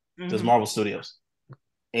Studios, just Mm-hmm. Marvel Studios,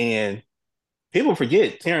 and people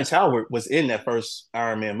forget Terrence Howard was in that first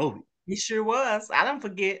Iron Man movie. He sure was. I don't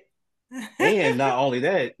forget. And not only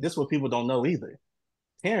that, this is what people don't know either.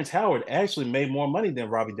 Terrence Howard actually made more money than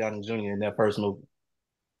Robbie Downey Jr. in that first movie.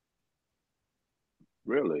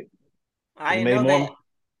 Really. I He didn't made know that. more.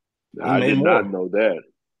 He I made did not more know that.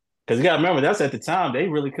 because you got to remember that's at the time they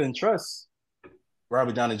really couldn't trust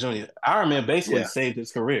Robbie Downey Jr. Iron Man basically Yeah. saved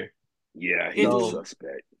his career. Yeah, he It was did. So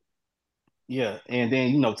suspect. yeah, and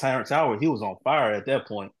then Terrence Howard he was on fire at that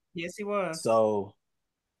point. Yes, he was. So,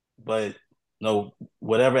 but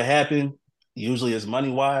whatever happened, usually is money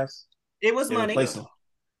wise. It was They money. replace him.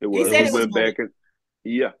 It He was. said He it was went money. back and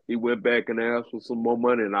yeah, he went back and asked for some more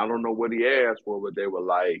money, and I don't know what he asked for, but they were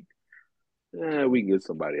like, we can get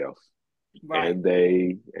somebody else, Right. and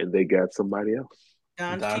they got somebody else.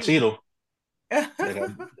 Don Don Cheadle. Cheadle. They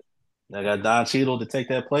got they got Don Cheadle to take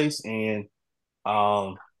that place, and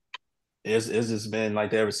um, it's just been like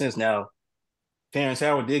that ever since. Now, Terrence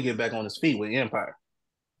Howard did get back on his feet with Empire,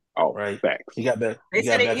 Oh, right? facts. He got back. They He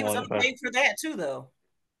said got back he was on Empire. underpaid for that too, though.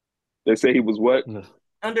 They say he was what?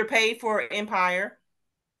 Underpaid for Empire.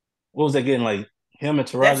 What was they getting? Like him and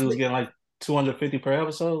That's Taraji was getting like 250 per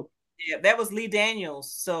episode. yeah, that was Lee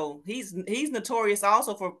Daniels. So he's notorious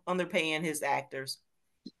also for underpaying his actors.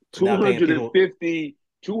 Not paying people.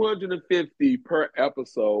 250 per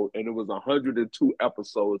episode, and it was 102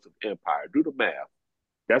 episodes of Empire. Do the math.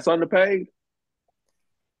 That's underpaid?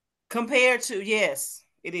 Compared to, yes,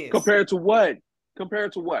 it is. Compared to what?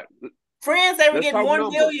 Compared to what? Friends, they were Let's getting talk 1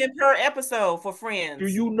 numbers. million per episode for Do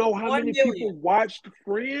Friends. you know how 1 many million. people watched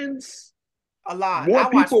Friends? A lot. More I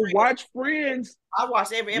watch people Friends. watch Friends. I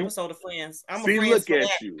watch every You episode of Friends. I'm a see, Friends look for at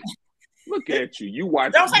that. you. Look at you. You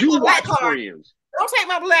Don't take my black watch card. Friends. Don't take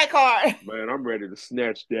my black card. Man, I'm ready to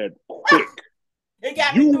snatch that quick. It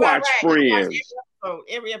got me You through watch Iraq. Friends.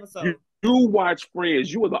 Every episode. You watch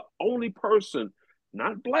Friends. You are the only person,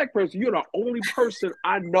 not black person, you're the only person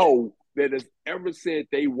I know that has ever said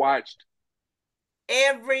they watched.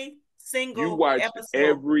 Every You single watched episode.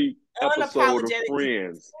 every episode of Unapologetically.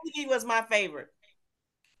 Friends. He was my favorite.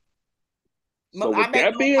 So I with make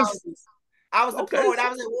that no being apologies. I was deployed. so, I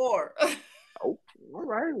was at war. oh, all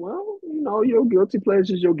right. Well, you know, your guilty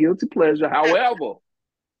pleasure is your guilty pleasure. However,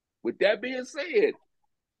 with that being said,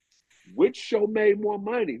 which show made more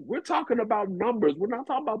money? We're talking about numbers. We're not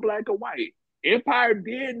talking about black and white. Empire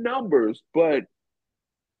did numbers, but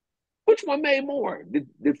which one made more?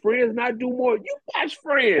 Did Friends not do more? You watch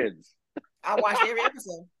Friends. I watched every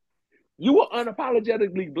episode. You were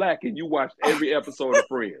unapologetically black and you watched every episode of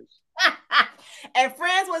Friends. And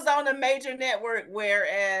Friends was on a major network,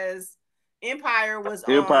 whereas Empire was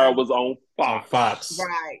on Fox. On Fox.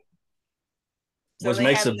 Right. So which they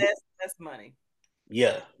makes have it less money.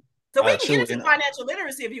 Yeah. So we can get into financial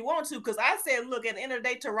literacy if you want to, because I said, look, at the end of the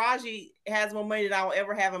day, Taraji has more money than I will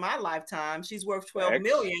ever have in my lifetime. She's worth 12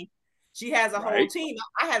 million. She has a whole team.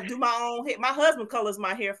 I have to do my own hair. My husband colors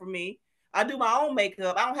my hair for me. I do my own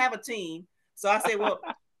makeup. I don't have a team. So I said, well,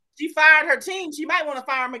 she fired her team. She might want to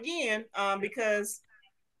fire them again because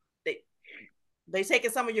they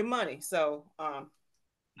taking some of your money. So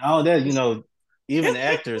all that, you know, even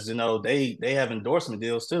actors, you know, they have endorsement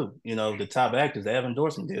deals too. You know, the top actors, they have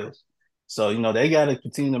endorsement deals. So, you know, they got to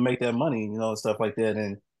continue to make that money, you know, and stuff like that.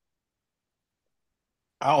 And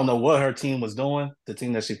I don't know what her team was doing, the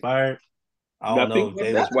team that she fired. I don't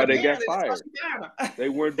know. That's why they got fired. They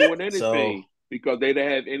weren't doing anything because they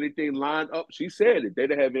didn't have anything lined up. She said it. They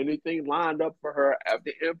didn't have anything lined up for her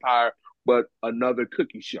after Empire but another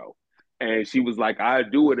cookie show. And she was like, I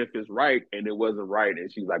do it if it's right. And it wasn't right.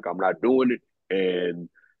 And she's like, I'm not doing it. And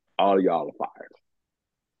all of y'all are fired.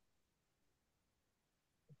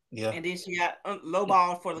 Yeah. And then she got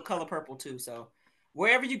lowballed for The Color Purple too. So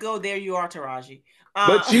wherever you go, there you are, Taraji.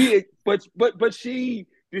 But she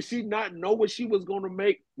did she not know what she was going to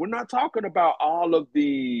make? We're not talking about all of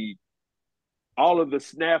the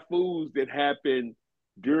snafus that happened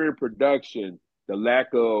during production, the lack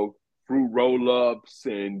of fruit roll-ups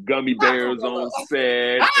and gummy bears on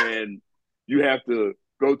set, and you have to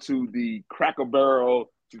go to the Cracker Barrel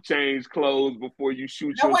to change clothes before you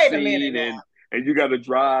shoot your scene, and you got to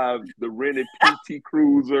drive the rented PT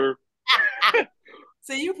Cruiser.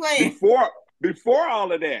 So you playing before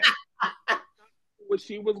all of that, what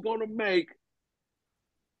she was going to make,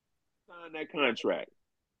 sign that contract.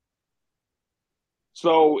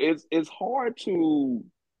 So it's hard to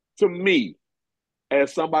me,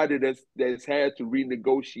 as somebody that's had to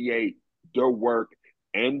renegotiate their work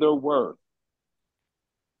and their worth.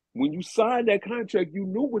 When you signed that contract, you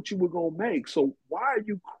knew what you were gonna make. So why are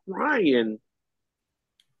you crying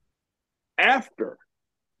after?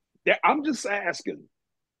 That, I'm just asking.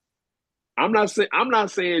 I'm not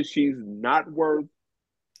saying she's not worth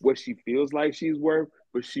what she feels like she's worth,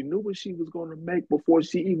 but she knew what she was gonna make before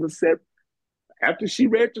she even said. After she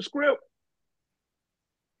read the script,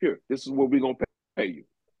 here, this is what we're gonna pay you.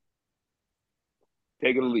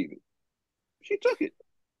 Take it or leave it. She took it.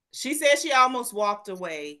 She said she almost walked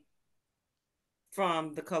away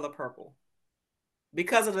from The Color Purple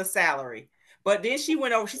because of the salary. But then she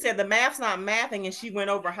went over, she said the math's not mathing, and she went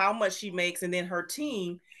over how much she makes, and then her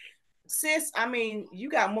team. Sis, I mean, you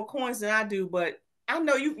got more coins than I do, but I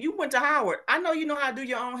know you went to Howard. I know you know how to do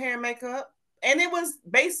your own hair and makeup. And it was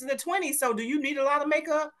based in the 20s, so do you need a lot of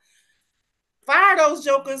makeup? Fire those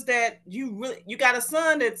jokers that you got a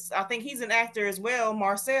son that's, I think he's an actor as well,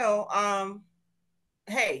 Marcel.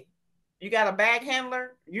 Hey, you got a bag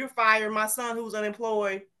handler, you're fired. My son who's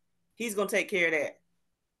unemployed, he's gonna take care of that.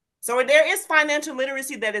 So there is financial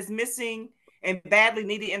literacy that is missing and badly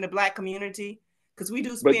needed in the Black community, because we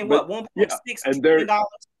do spend $1.6 billion.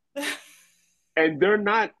 And they're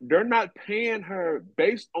not paying her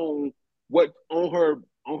based on what on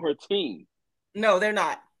her team. No, they're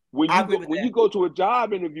not. When you go to a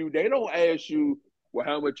job interview, they don't ask you, well,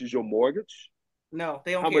 how much is your mortgage? No,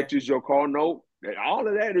 they don't care. How much is your car note? All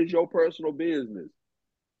of that is your personal business.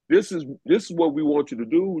 This is what we want you to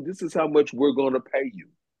do. This is how much we're going to pay you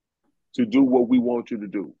to do what we want you to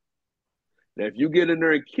do. Now, if you get in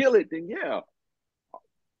there and kill it, then yeah,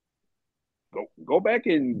 go back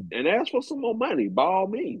and ask for some more money by all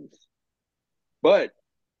means. But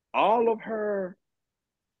all of her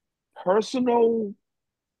personal,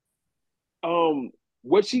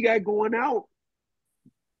 what she got going out,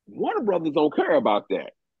 Warner Brothers don't care about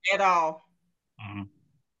that. At all. Mhm.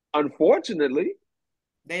 Unfortunately.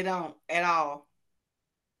 They don't at all.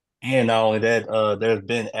 And not only that, there's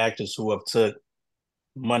been actors who have took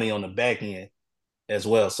money on the back end as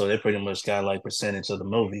well, so they pretty much got like percentage of the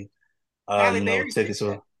movie. Halle You know, Berry did tickets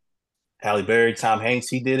that. to Halle Berry, Tom Hanks,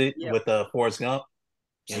 he did it Yep. with Forrest Gump.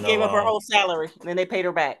 You She know, gave up her whole salary, and then they paid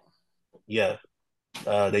her back. yeah,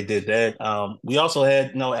 they did that. We also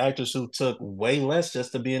had actors who took way less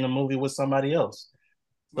just to be in a movie with somebody else.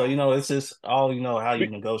 So Right. it's just all how you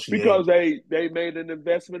negotiate. Because they made an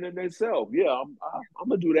investment in themselves. Yeah, I'm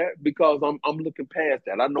gonna do that because I'm looking past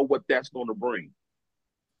that. I know what that's gonna bring.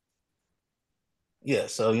 Yeah,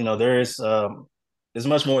 so there's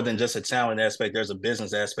much more than just a talent aspect. There's a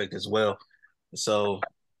business aspect as well. So,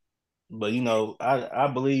 but I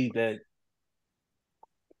believe that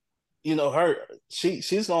her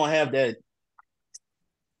she's gonna have that.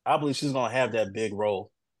 I believe she's gonna have that big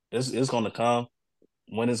role. It's gonna come.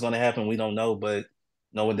 When it's gonna happen, we don't know. But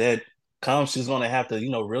when that comes, she's gonna have to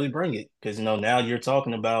really bring it because now you're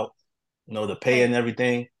talking about the pay Hey, and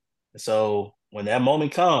everything. So when that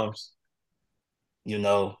moment comes, and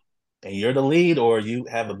you're the lead or you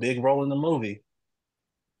have a big role in the movie,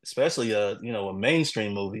 especially a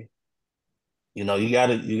mainstream movie, you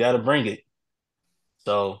gotta bring it.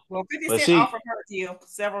 So, well, 50 but Cent she, offered her a deal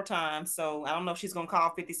several times, so I don't know if she's gonna call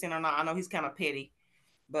 50 Cent or not. I know he's kind of petty,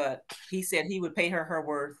 but he said he would pay her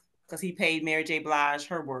worth because he paid Mary J. Blige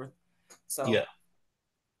her worth. So yeah,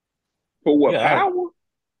 For what yeah, power?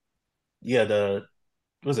 yeah. The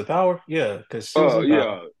was it Power? Yeah, because she was in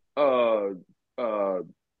Power. Yeah. Uh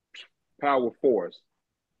Power Force.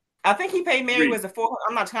 I think he paid Mary Three. was a 400.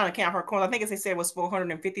 I'm not trying to count her coins. I think as they said it was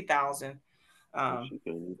 450,000. Oh, she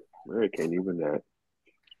can't even, Mary can't even that.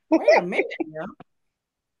 Wait a minute, now.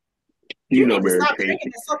 You You know need to Mary stop can't.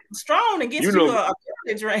 drinking something strong and You get you know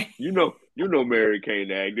a drink. you know Mary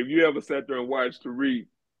can't act. If you ever sat there and watched Tariq,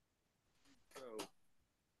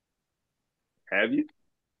 have you?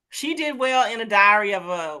 She did well in a diary of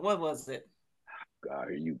a what was it? God,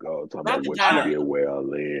 here you go. Talking Not about the what she diary. did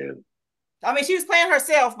well in. I mean, she was playing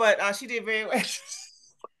herself, but she did very well.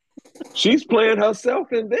 She's playing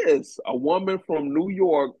herself in this. A woman from New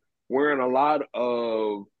York wearing a lot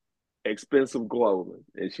of expensive clothing,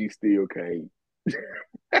 and she still can't.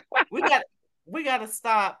 we got we got to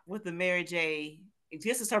stop with the Mary J.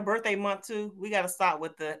 This is her birthday month too. We got to stop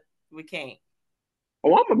with the we can't.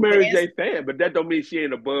 Oh, I'm a The, Mary J fan, but that don't mean she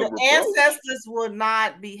ain't above the reproach. ancestors will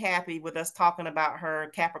not be happy with us talking about her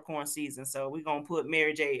Capricorn season, so we're gonna put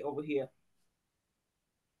Mary J. over here.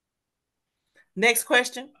 Next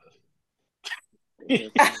question.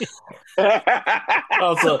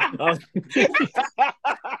 Also,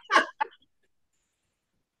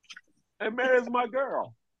 And Mary's my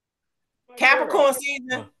girl. My Capricorn girl.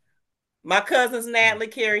 season. My cousins Natalie,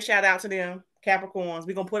 Carrie, shout out to them. Capricorns.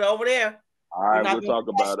 We're gonna put it over there. All We're right, not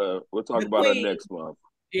gonna we'll talk the about her queen. next month.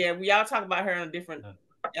 Yeah, we all talk about her in a different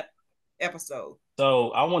episode.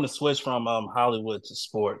 so I want to switch from Hollywood to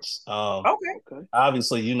sports. Okay. Okay.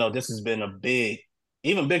 Obviously, this has been a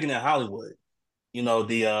even bigger than Hollywood.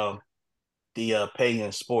 The pay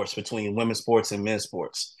in sports between women's sports and men's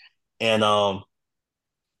sports, and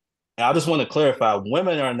I just want to clarify: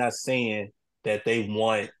 women are not saying that they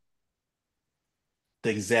want the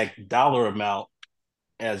exact dollar amount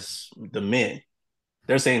as the men.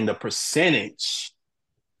 They're saying the percentage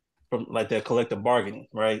from like their collective bargaining,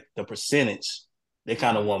 right? The percentage they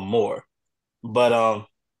kind of want more, but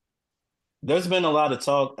there's been a lot of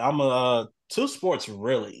talk. I'm two sports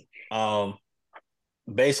really.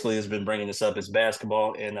 Basically has been bringing this up is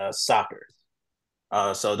basketball and soccer.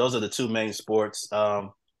 So those are the two main sports.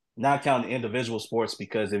 Not counting individual sports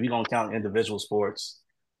because if you're gonna count individual sports,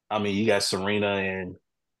 I mean you got Serena and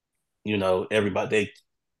everybody.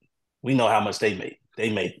 We know how much they make. They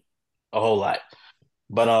make a whole lot.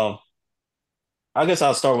 But I guess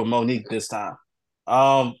I'll start with Monique this time.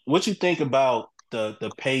 What you think about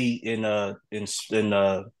the pay in men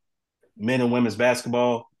and women's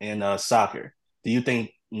basketball and soccer? Do you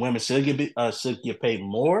think women should get paid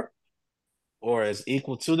more or as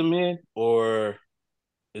equal to the men, or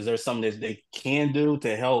is there something that they can do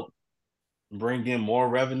to help bring in more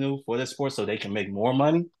revenue for the sport so they can make more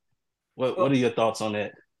money? What Well, are your thoughts on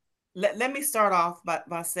that? let me start off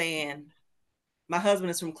by saying my husband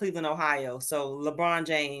is from Cleveland, Ohio. So LeBron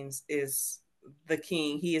James is the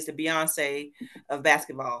king. He is the Beyonce of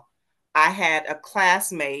basketball. I had a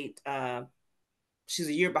classmate, she's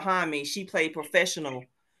a year behind me. She played professional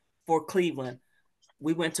for Cleveland.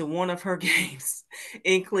 We went to one of her games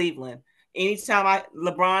in Cleveland. Anytime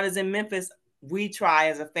LeBron is in Memphis, we try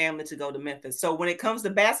as a family to go to Memphis. So when it comes to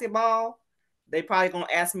basketball, they probably gonna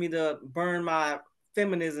ask me to burn my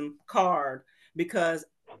feminism card because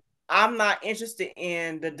I'm not interested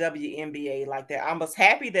in the WNBA like that. I was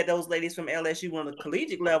happy that those ladies from LSU on the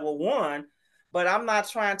collegiate level won, but I'm not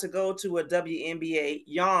trying to go to a WNBA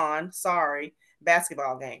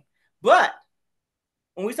basketball game. But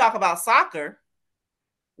when we talk about soccer,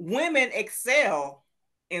 women excel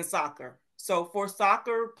in soccer. So for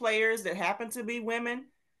soccer players that happen to be women,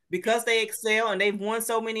 because they excel and they've won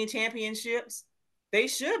so many championships, they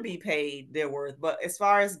should be paid their worth. But as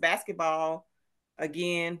far as basketball,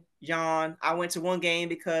 again, John, I went to one game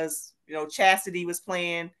because Chastity was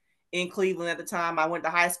playing in Cleveland at the time. I went to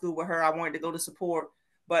high school with her. I wanted to go to support,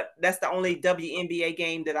 but that's the only WNBA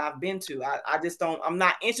game that I've been to. I just don't. I'm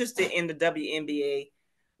not interested in the WNBA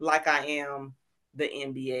like I am the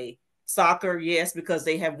NBA. Soccer, yes, because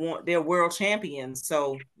they have won. They're world champions,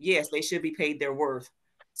 so yes, they should be paid their worth.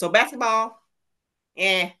 So basketball,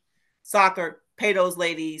 soccer, pay those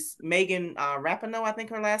ladies. Megan Rapinoe, I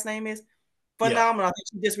think her last name is. Phenomenal. I think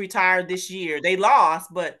she just retired this year. They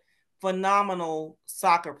lost, but phenomenal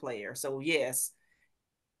soccer player. So yes,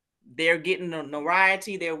 they're getting the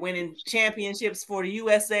notoriety. They're winning championships for the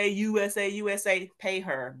USA. Pay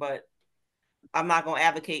her, but I'm not going to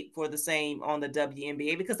advocate for the same on the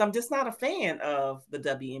WNBA because I'm just not a fan of the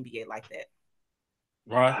WNBA like that.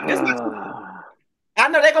 Right. I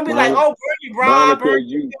know they're gonna be like, "Oh, Bernie Bron,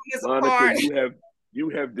 Monica, you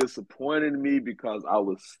have disappointed me because I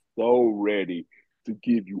was so ready to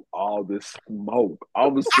give you all this smoke. I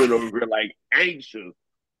was sitting over here like anxious,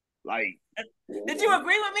 like. Did you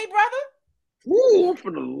agree with me, brother? Ooh, I'm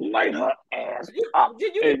finna light her ass up.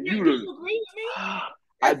 Did you agree with me?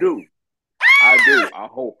 I do. I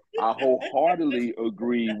wholeheartedly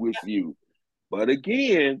agree with you. But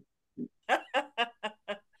again,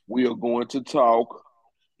 we are going to talk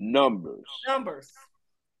numbers.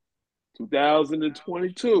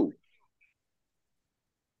 2022.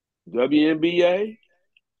 WNBA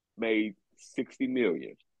made $60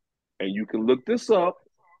 million. And you can look this up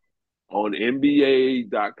on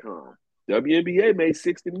NBA.com. WNBA made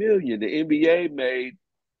 $60 million. The NBA made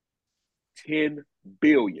 $10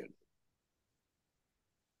 billion.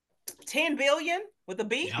 10 billion with a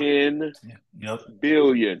B? 10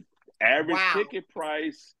 billion. Average ticket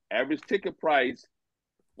price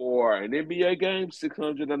for an NBA game,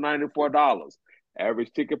 $694.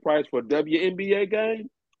 Average ticket price for a WNBA game,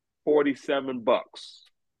 $47.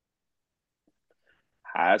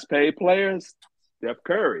 Highest paid players, Steph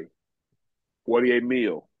Curry, $48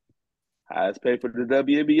 million. Highest paid for the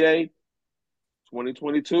WNBA,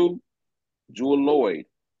 2022, Jewel Lloyd,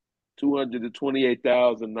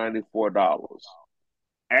 $228,094.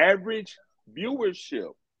 Average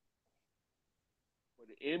viewership for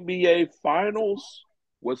the NBA Finals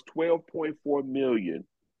was 12.4 million.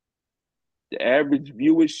 The average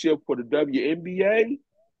viewership for the WNBA,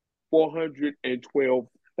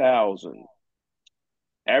 412,000.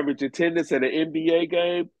 Average attendance at an NBA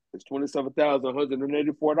game is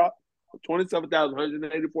 27,184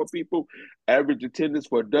 people. Average attendance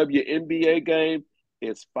for a WNBA game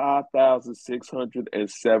is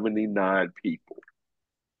 5,679 people.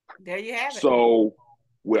 There you have it. So,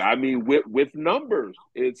 with numbers,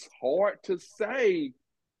 it's hard to say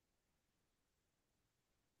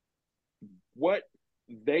what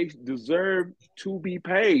they deserve to be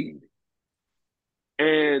paid.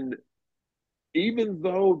 And even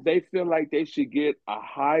though they feel like they should get a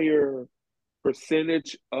higher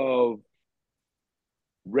percentage of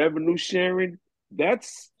revenue sharing, that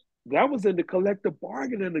was in the collective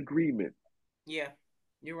bargaining agreement. Yeah,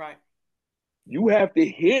 you're right. You have to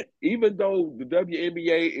hit, even though the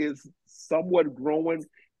WNBA is somewhat growing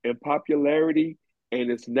in popularity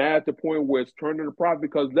and it's now at the point where it's turning a profit,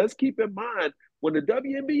 because let's keep in mind, when the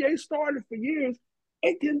WNBA started for years,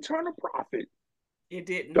 it didn't turn a profit. It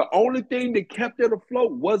didn't. The only thing that kept it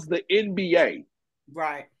afloat was the NBA.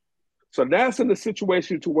 Right. So now it's in a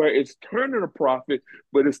situation to where it's turning a profit,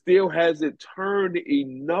 but it still hasn't turned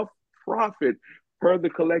enough profit per the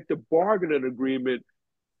collective bargaining agreement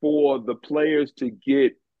for the players to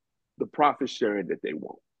get the profit sharing that they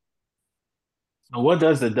want. So what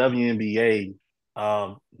does the WNBA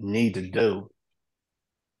need to do?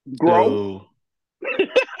 Grow.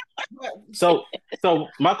 So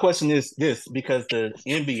my question is this, because the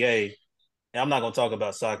NBA, and I'm not going to talk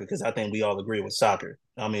about soccer because I think we all agree with soccer.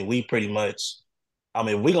 I mean, we're going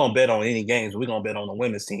to bet on any games, we're going to bet on the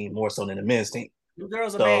women's team more so than the men's team. The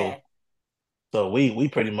girls are bad. So we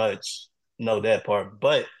pretty much know that part.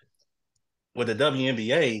 But with the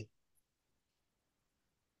WNBA,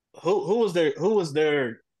 who was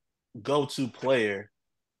their go-to player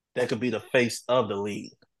that could be the face of the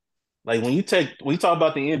league? Like when we talk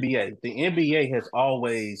about the NBA has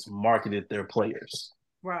always marketed their players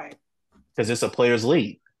Right. because it's a players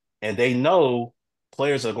league, and they know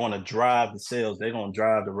players are going to drive the sales. They're going to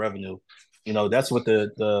drive the revenue. You know, that's what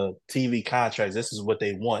the TV contracts. This is what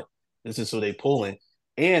they want. This is who they pulling.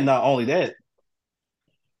 And not only that,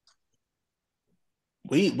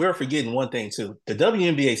 we're forgetting one thing too. The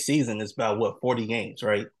WNBA season is about what 40 games,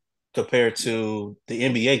 right? Compared to the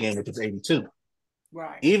NBA game, which is 82.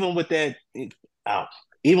 Right. Even with that, out.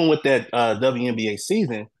 Even with that WNBA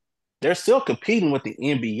season, they're still competing with the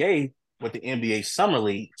NBA with the NBA Summer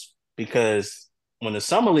League because when the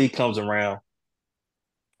Summer League comes around,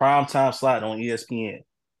 prime time slot on ESPN,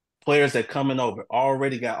 players that coming over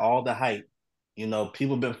already got all the hype. You know,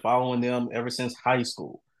 people been following them ever since high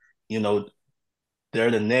school. You know,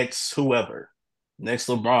 they're the next whoever, next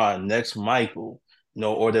LeBron, next Michael, you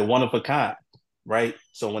know, or they're one of a kind, right?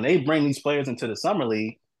 So when they bring these players into the summer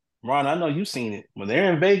league, Ron, I know you've seen it. When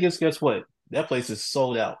they're in Vegas, guess what? That place is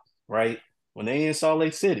sold out, right? When they in Salt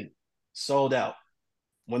Lake City, sold out.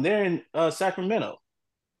 When they're in Sacramento,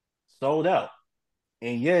 sold out.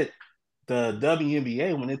 And yet the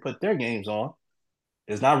WNBA, when they put their games on,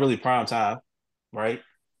 it's not really prime time, right?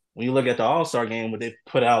 When you look at the All Star game, what they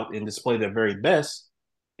put out and display their very best,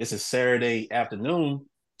 it's a Saturday afternoon,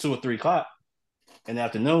 2 or 3 o'clock in the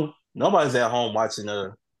afternoon. Nobody's at home watching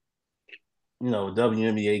a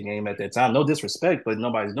WNBA game at that time. No disrespect, but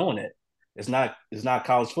nobody's doing it. It's not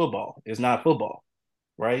college football. It's not football,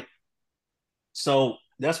 right? So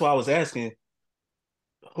that's why I was asking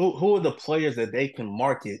who are the players that they can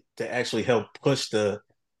market to actually help push the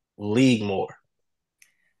league more?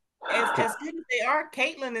 As good as they are,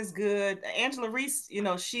 Caitlin is good. Angela Reese,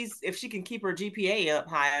 she's if she can keep her GPA up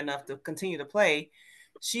high enough to continue to play,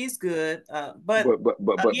 she's good. But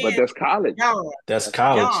But again, that's college. young, That's That's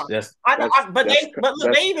college. young. That's I know, that's but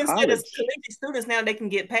look, they that's even said as college. collegiate students now they can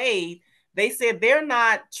get paid. They said they're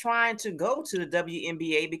not trying to go to the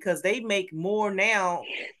WNBA because they make more now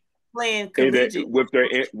playing And collegiate. with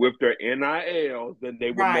their NILs than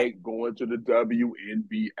they would Right, make going to the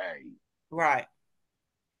WNBA. right.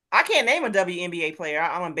 I can't name a WNBA player.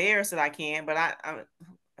 I'm embarrassed that I can, but I'm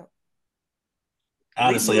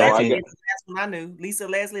Lisa honestly, I No, I Leslie got can't is the last one I knew. Lisa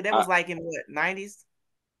Leslie, that I was like in what, 90s?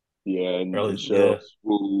 yeah, and really, Cheryl yeah.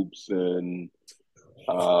 Swoops and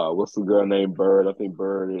what's the girl named Bird? I think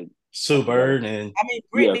Bird. I Sue forgot her. Bird and I mean,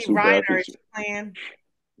 Yeah, Brittany Sue Bird. I Reiner think is playing.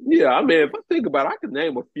 yeah, I mean, if I think about it, I can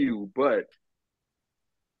name a few, but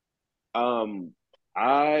um,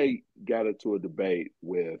 I got into a debate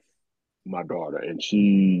with my daughter, and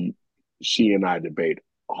she and I debate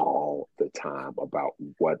all the time about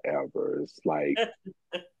whatever. It's like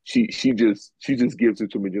she just gives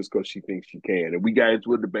it to me just because she thinks she can. And we got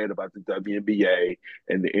into a debate about the WNBA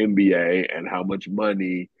and the NBA and how much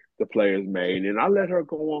money the players made. And I let her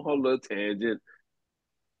go on her little tangent.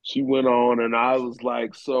 She went on, and I was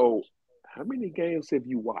like, "So, how many games have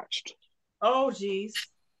you watched?" Oh, geez.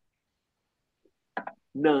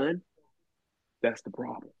 None. That's the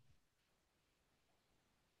problem.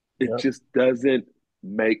 It yep. just doesn't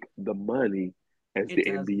make the money as It the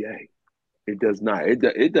does. NBA. It does not.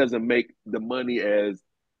 It doesn't make the money as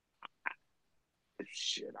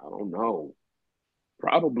shit. I don't know.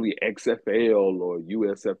 Probably XFL or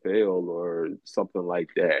USFL or something like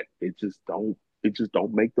that. It just don't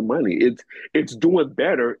make the money. It's doing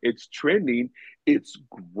better. It's trending. It's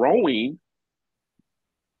growing,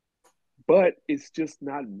 but it's just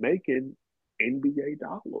not making NBA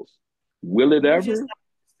dollars. Will it We're just ever?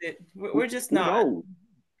 not. We're Who, just who not. knows?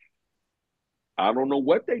 I don't know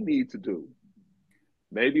what they need to do.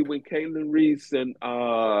 Maybe when Caitlin Reese and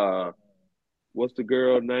what's the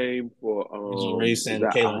girl name for Reese is and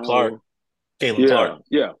that Caitlin Clark. Iowa? Caitlin Clark.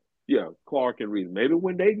 Yeah, Clark and Reese. Maybe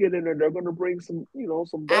when they get in there, they're gonna bring some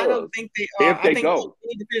I don't buzz. think they are. If I they think go. they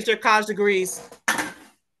need to finish their college degrees.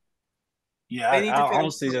 Yeah, They need to I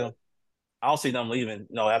don't finish. see them. I don't see them leaving.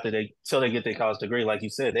 No, after they till they get their college degree, like you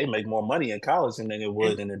said, they make more money in college than they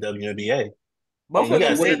would in the WNBA. Both And you of So them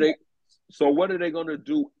got to what said are think they so what are they gonna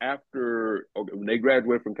do after okay, when they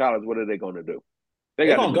graduate from college, what are they gonna do? They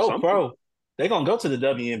they're gotta gonna do go something. pro. They're gonna go to the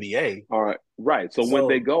WNBA. All right. Right. So when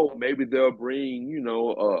they So go, maybe they'll bring,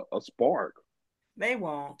 a spark. they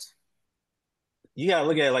won't. you gotta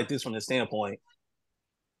look at it like this from the standpoint.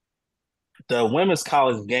 The women's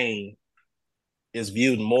college game is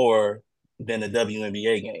viewed more than the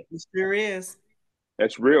WNBA game. It sure is.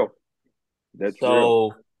 That's real. That's real.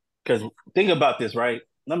 So because think about this, right?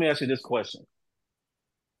 Let me ask you this question.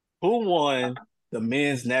 Who won the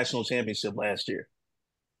men's national championship last year?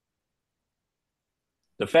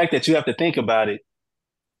 The fact that you have to think about it.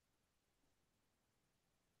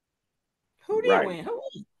 Who did Right. win? Who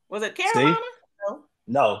won? Was it See? Carolina? No.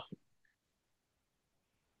 No,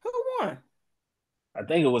 Who won? I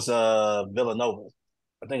think it was Villanova.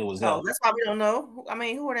 I think it was them. Oh, that's why we don't know. I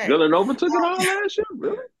mean, who are they? Villanova took it all last year.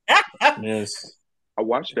 Really? Yes. I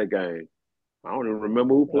watched that game. I don't even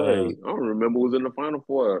remember who Uh, played. I don't remember who was in the Final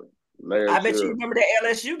Four I last bet you year. remember the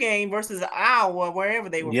LSU game versus Iowa, wherever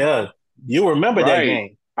they were yeah, from. you remember that Right.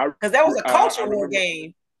 game? Because that was a I culture war remember.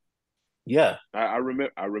 game. Yeah, I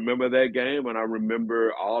remember that game, and I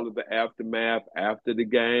remember all of the aftermath after the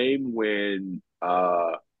game when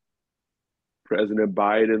President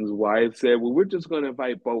Biden's wife said, "Well, we're just going to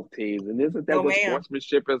invite both teams, and isn't that No, what ma'am.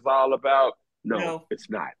 sportsmanship is all about?" No, No. it's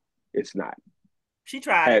not. It's not. She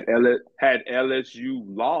tried it. Had LSU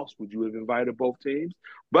lost, would you have invited both teams?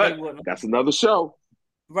 They But wouldn't. that's another show.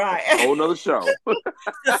 Right. That's a whole nother show.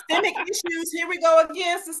 Systemic issues. Here we go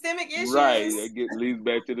again. Systemic Right. issues. It leads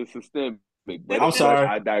back to the systemic, I'm but sorry.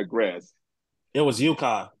 I digress. It was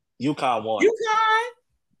UConn. UConn won. UConn?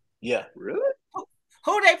 Yeah, Really?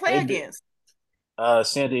 Who they play they did. against?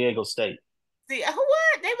 San Diego State. See, who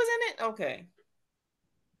what? They was in it? Okay.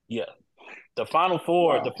 Yeah, the Final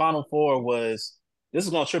Four. Wow. The Final Four was. This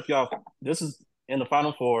is gonna trip you off. This is in the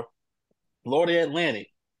Final Four. Florida Atlantic,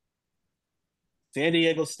 San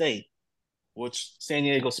Diego State, which San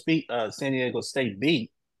Diego State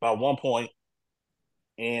beat by 1 point,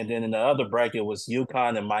 and then in the other bracket was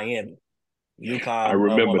UConn and Miami. I UConn won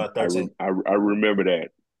remember. by 13. I remember that.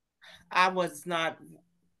 I was not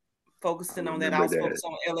I focusing on that. I remember was that. focused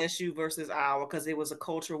on LSU versus Iowa because it was a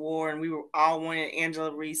culture war, and we were all wanting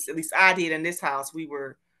Angela Reese. At least I did in this house. We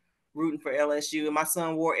were rooting for LSU, and my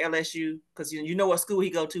son wore LSU because you know what school he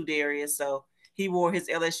go to, Darius. So he wore his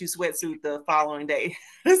LSU sweatsuit the following day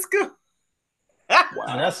to school. So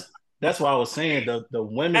Wow. that's why I was saying the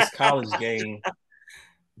women's college game.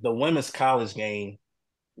 The women's college game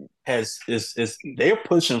is they're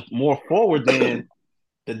pushing more forward than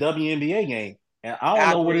the WNBA game. And I don't I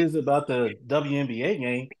know what it agree. is about the WNBA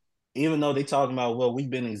game, even though they talking about, well, we've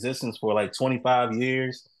been in existence for like 25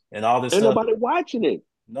 years and all this Ain't stuff. nobody watching it.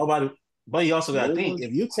 Nobody, but you also got No to think one.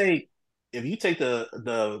 if you take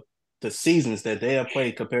the seasons that they have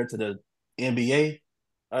played compared to the NBA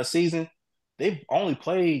season, they've only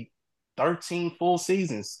played 13 full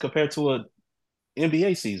seasons compared to a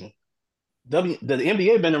NBA season. The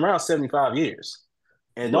NBA been around 75 years.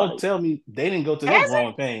 And don't Right. tell me they didn't go through their Has it?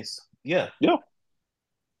 growing pains. Yeah, Yeah.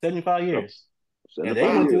 75 Yep. years. And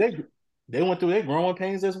 75 years. they went through their growing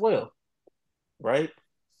pains as well. Right?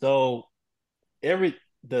 So the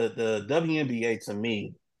WNBA to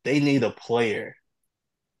me, they need a player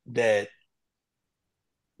that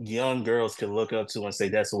young girls can look up to and say,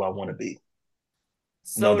 that's who I want to be.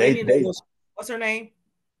 No, So they need a, what's her name?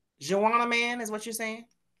 Joanna Man is what you're saying?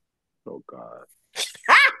 Oh God.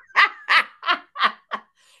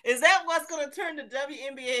 Is that what's going to turn the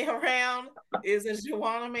WNBA around? Is it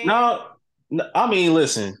Joanna Man? No, I mean,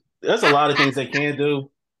 listen, there's a lot of things they can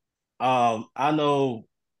do. I know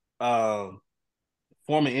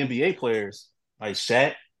former NBA players like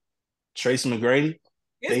Shaq, Tracy McGrady.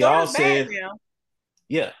 His They all daughter's bad said, now.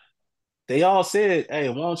 yeah, they all said, hey,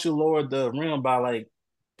 why don't you lower the rim by like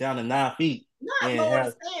down to 9 feet Not and lower the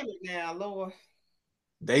have standard now, Lord.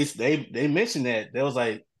 they mentioned that they was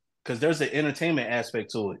like because there's an entertainment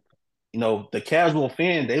aspect to it. You know, the casual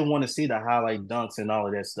fan they want to see the highlight dunks and all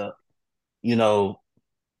of that stuff. You know,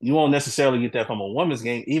 you won't necessarily get that from a women's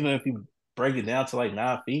game, even if you break it down to like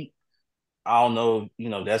 9 feet. I don't know, you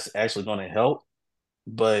know, that's actually going to help,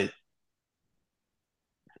 but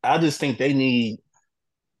I just think they need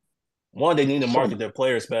one, they need to Some market their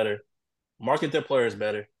players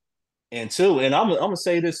better, and two, and I'm gonna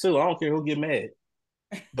say this too. I don't care who get mad,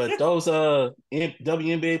 but those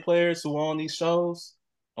WNBA players who are on these shows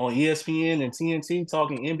on ESPN and TNT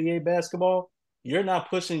talking NBA basketball, you're not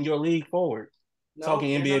pushing your league forward No,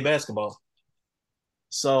 talking they're NBA not. basketball.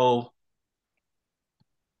 So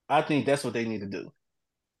I think that's what they need to do.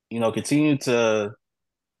 You know, continue to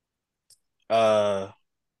uh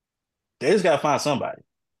they just gotta find somebody,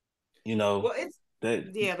 you know, Well, it's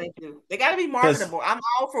that yeah, they do. They got to be because marketable. I'm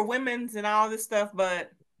all for women's and all this stuff,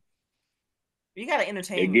 but you got to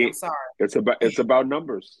entertain me. again, I'm sorry. it's about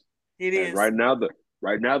numbers. It And is. right now the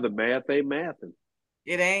math ain't mathing.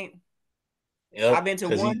 It ain't. yep, I've been to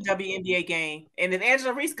because one he WNBA game, and if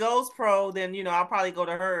Angela Reese goes pro, then I'll probably go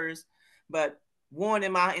to hers. But one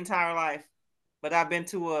in my entire life. But I've been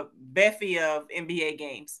to a bevy of NBA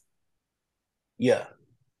games. yeah,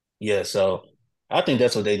 yeah. So I think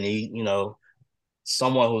that's what they need.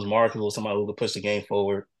 Someone who's marketable, somebody who can push the game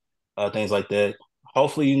forward, things like that.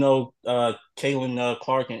 Hopefully, Caitlin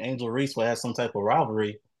Clark and Angel Reese will have some type of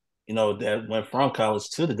rivalry, that went from college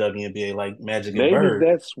to the WNBA, like Magic and Maybe Bird.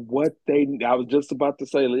 that's what they. I was just about to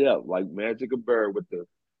say, yeah, like Magic and Bird with the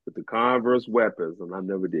Converse weapons, and I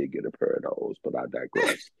never did get a pair of those, but I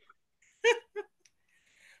digress.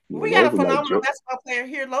 We got Those a are like phenomenal basketball player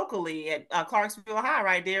here locally at Clarksville High,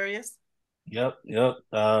 right, Darius? Yep.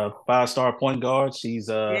 5-star point guard. She's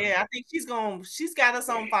Yeah, I think she's got us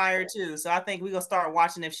on fire too. So I think we're gonna start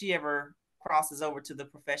watching if she ever crosses over to the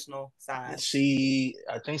professional side.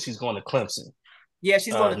 I think she's going to Clemson. Yeah,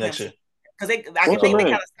 she's going to next Clemson. year. Because I What's think her they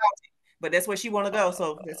name? kind of salty, but that's where she want to go.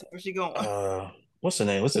 So that's where she going. What's her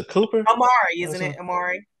name? Was it Cooper? Amari, isn't it?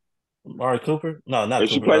 Amari. Amari Cooper? No, not And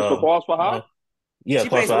she Cooper. plays for Clarksville High? No. Yeah, She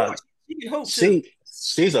plays Clarksville for High. she can hoop too.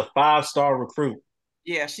 She's a 5-star recruit.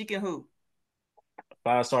 Yeah, she can hoop.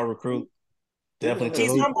 5-star recruit. Definitely can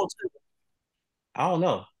She's hoop. humble too. I don't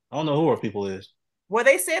know. I don't know who her people is. Well,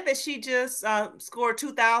 they said that she just scored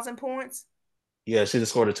 2,000 points. Yeah, she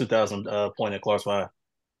just scored a 2,000 point at Clarksville High.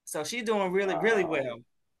 So she's doing really, really well.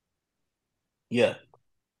 Yeah.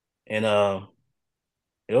 And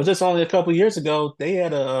it was just only a couple years ago, they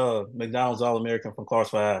had a McDonald's All-American from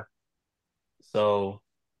Clarksville High. So,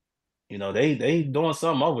 they doing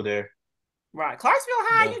something over there. Right. Clarksville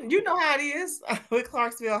High, Yeah. you know how it is with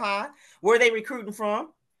Clarksville High. Where are they recruiting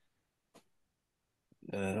from?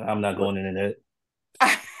 I'm not going into that.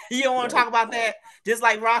 You don't want to talk about that? Just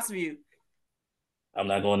like Rossview. I'm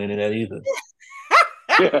not going into that either.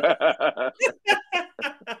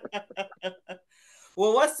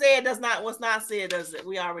 Well, what's not said does it.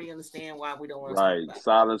 We already understand why we don't want to talk about it.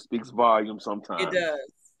 Silence speaks volume sometimes.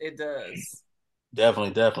 It does.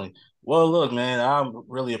 Definitely. Well, look, man, I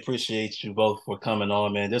really appreciate you both for coming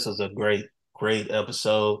on, man. This was a great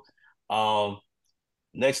episode.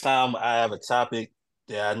 Next time I have a topic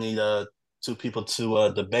that I need two people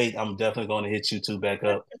to debate, I'm definitely going to hit you two back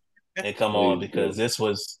up and come on because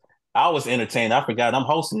I was entertained. I forgot I'm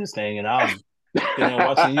hosting this thing and I'm sitting there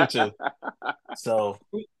watching YouTube. So,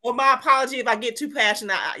 well, my apology if I get too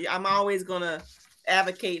passionate. I'm always gonna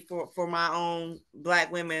advocate for my own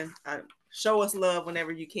Black women. Show us love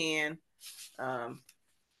whenever you can. But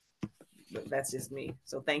that's just me.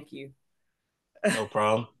 So thank you. No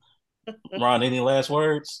problem. Ron, any last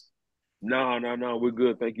words? No. We're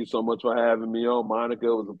good. Thank you so much for having me on, Monica. It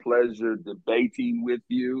was a pleasure debating with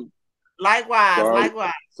you. Likewise.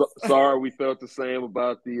 Sorry we felt the same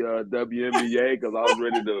about the WNBA because I was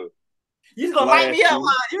ready to. You was gonna light me up,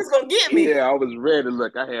 huh? You was gonna get me. Yeah, I was ready.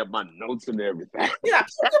 Look, I had my notes and everything. Yeah,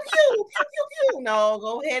 pew. No,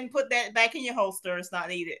 go ahead and put that back in your holster. It's not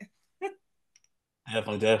needed.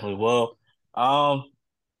 Definitely. Well, for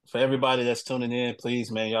everybody that's tuning in,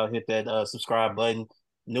 please, man, y'all hit that subscribe button.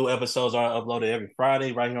 New episodes are uploaded every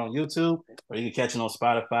Friday right here on YouTube, or you can catch it on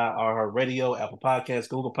Spotify, iHeartRadio, Apple Podcasts,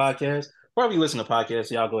 Google Podcasts, wherever you listen to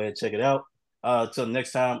podcasts. Y'all go ahead and check it out. Till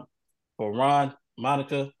next time, for Ron,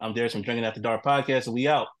 Monica, I'm Darius from Drinking After Dark Podcast, and we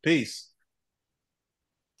out. Peace.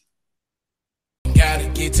 Gotta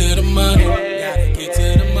get to the money.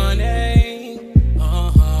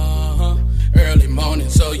 Early morning,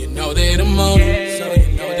 so you know that I'm on it.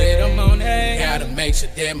 Gotta make sure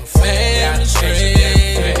that my family straight.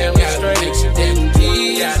 Gotta make sure that the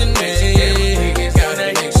kids and me. Gotta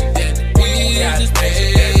make sure that the bills is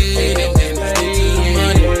paid. And then let's get to the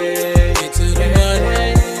money. Get to the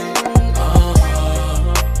money.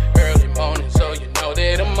 Early morning, so you know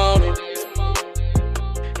that I'm on it.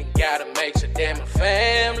 And gotta make sure that my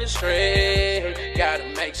family straight. Gotta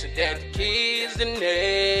make sure that the kids and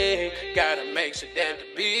me. Gotta make sure that the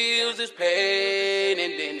bills is paid.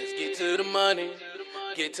 And then let's get to the money.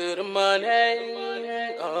 Get to the money.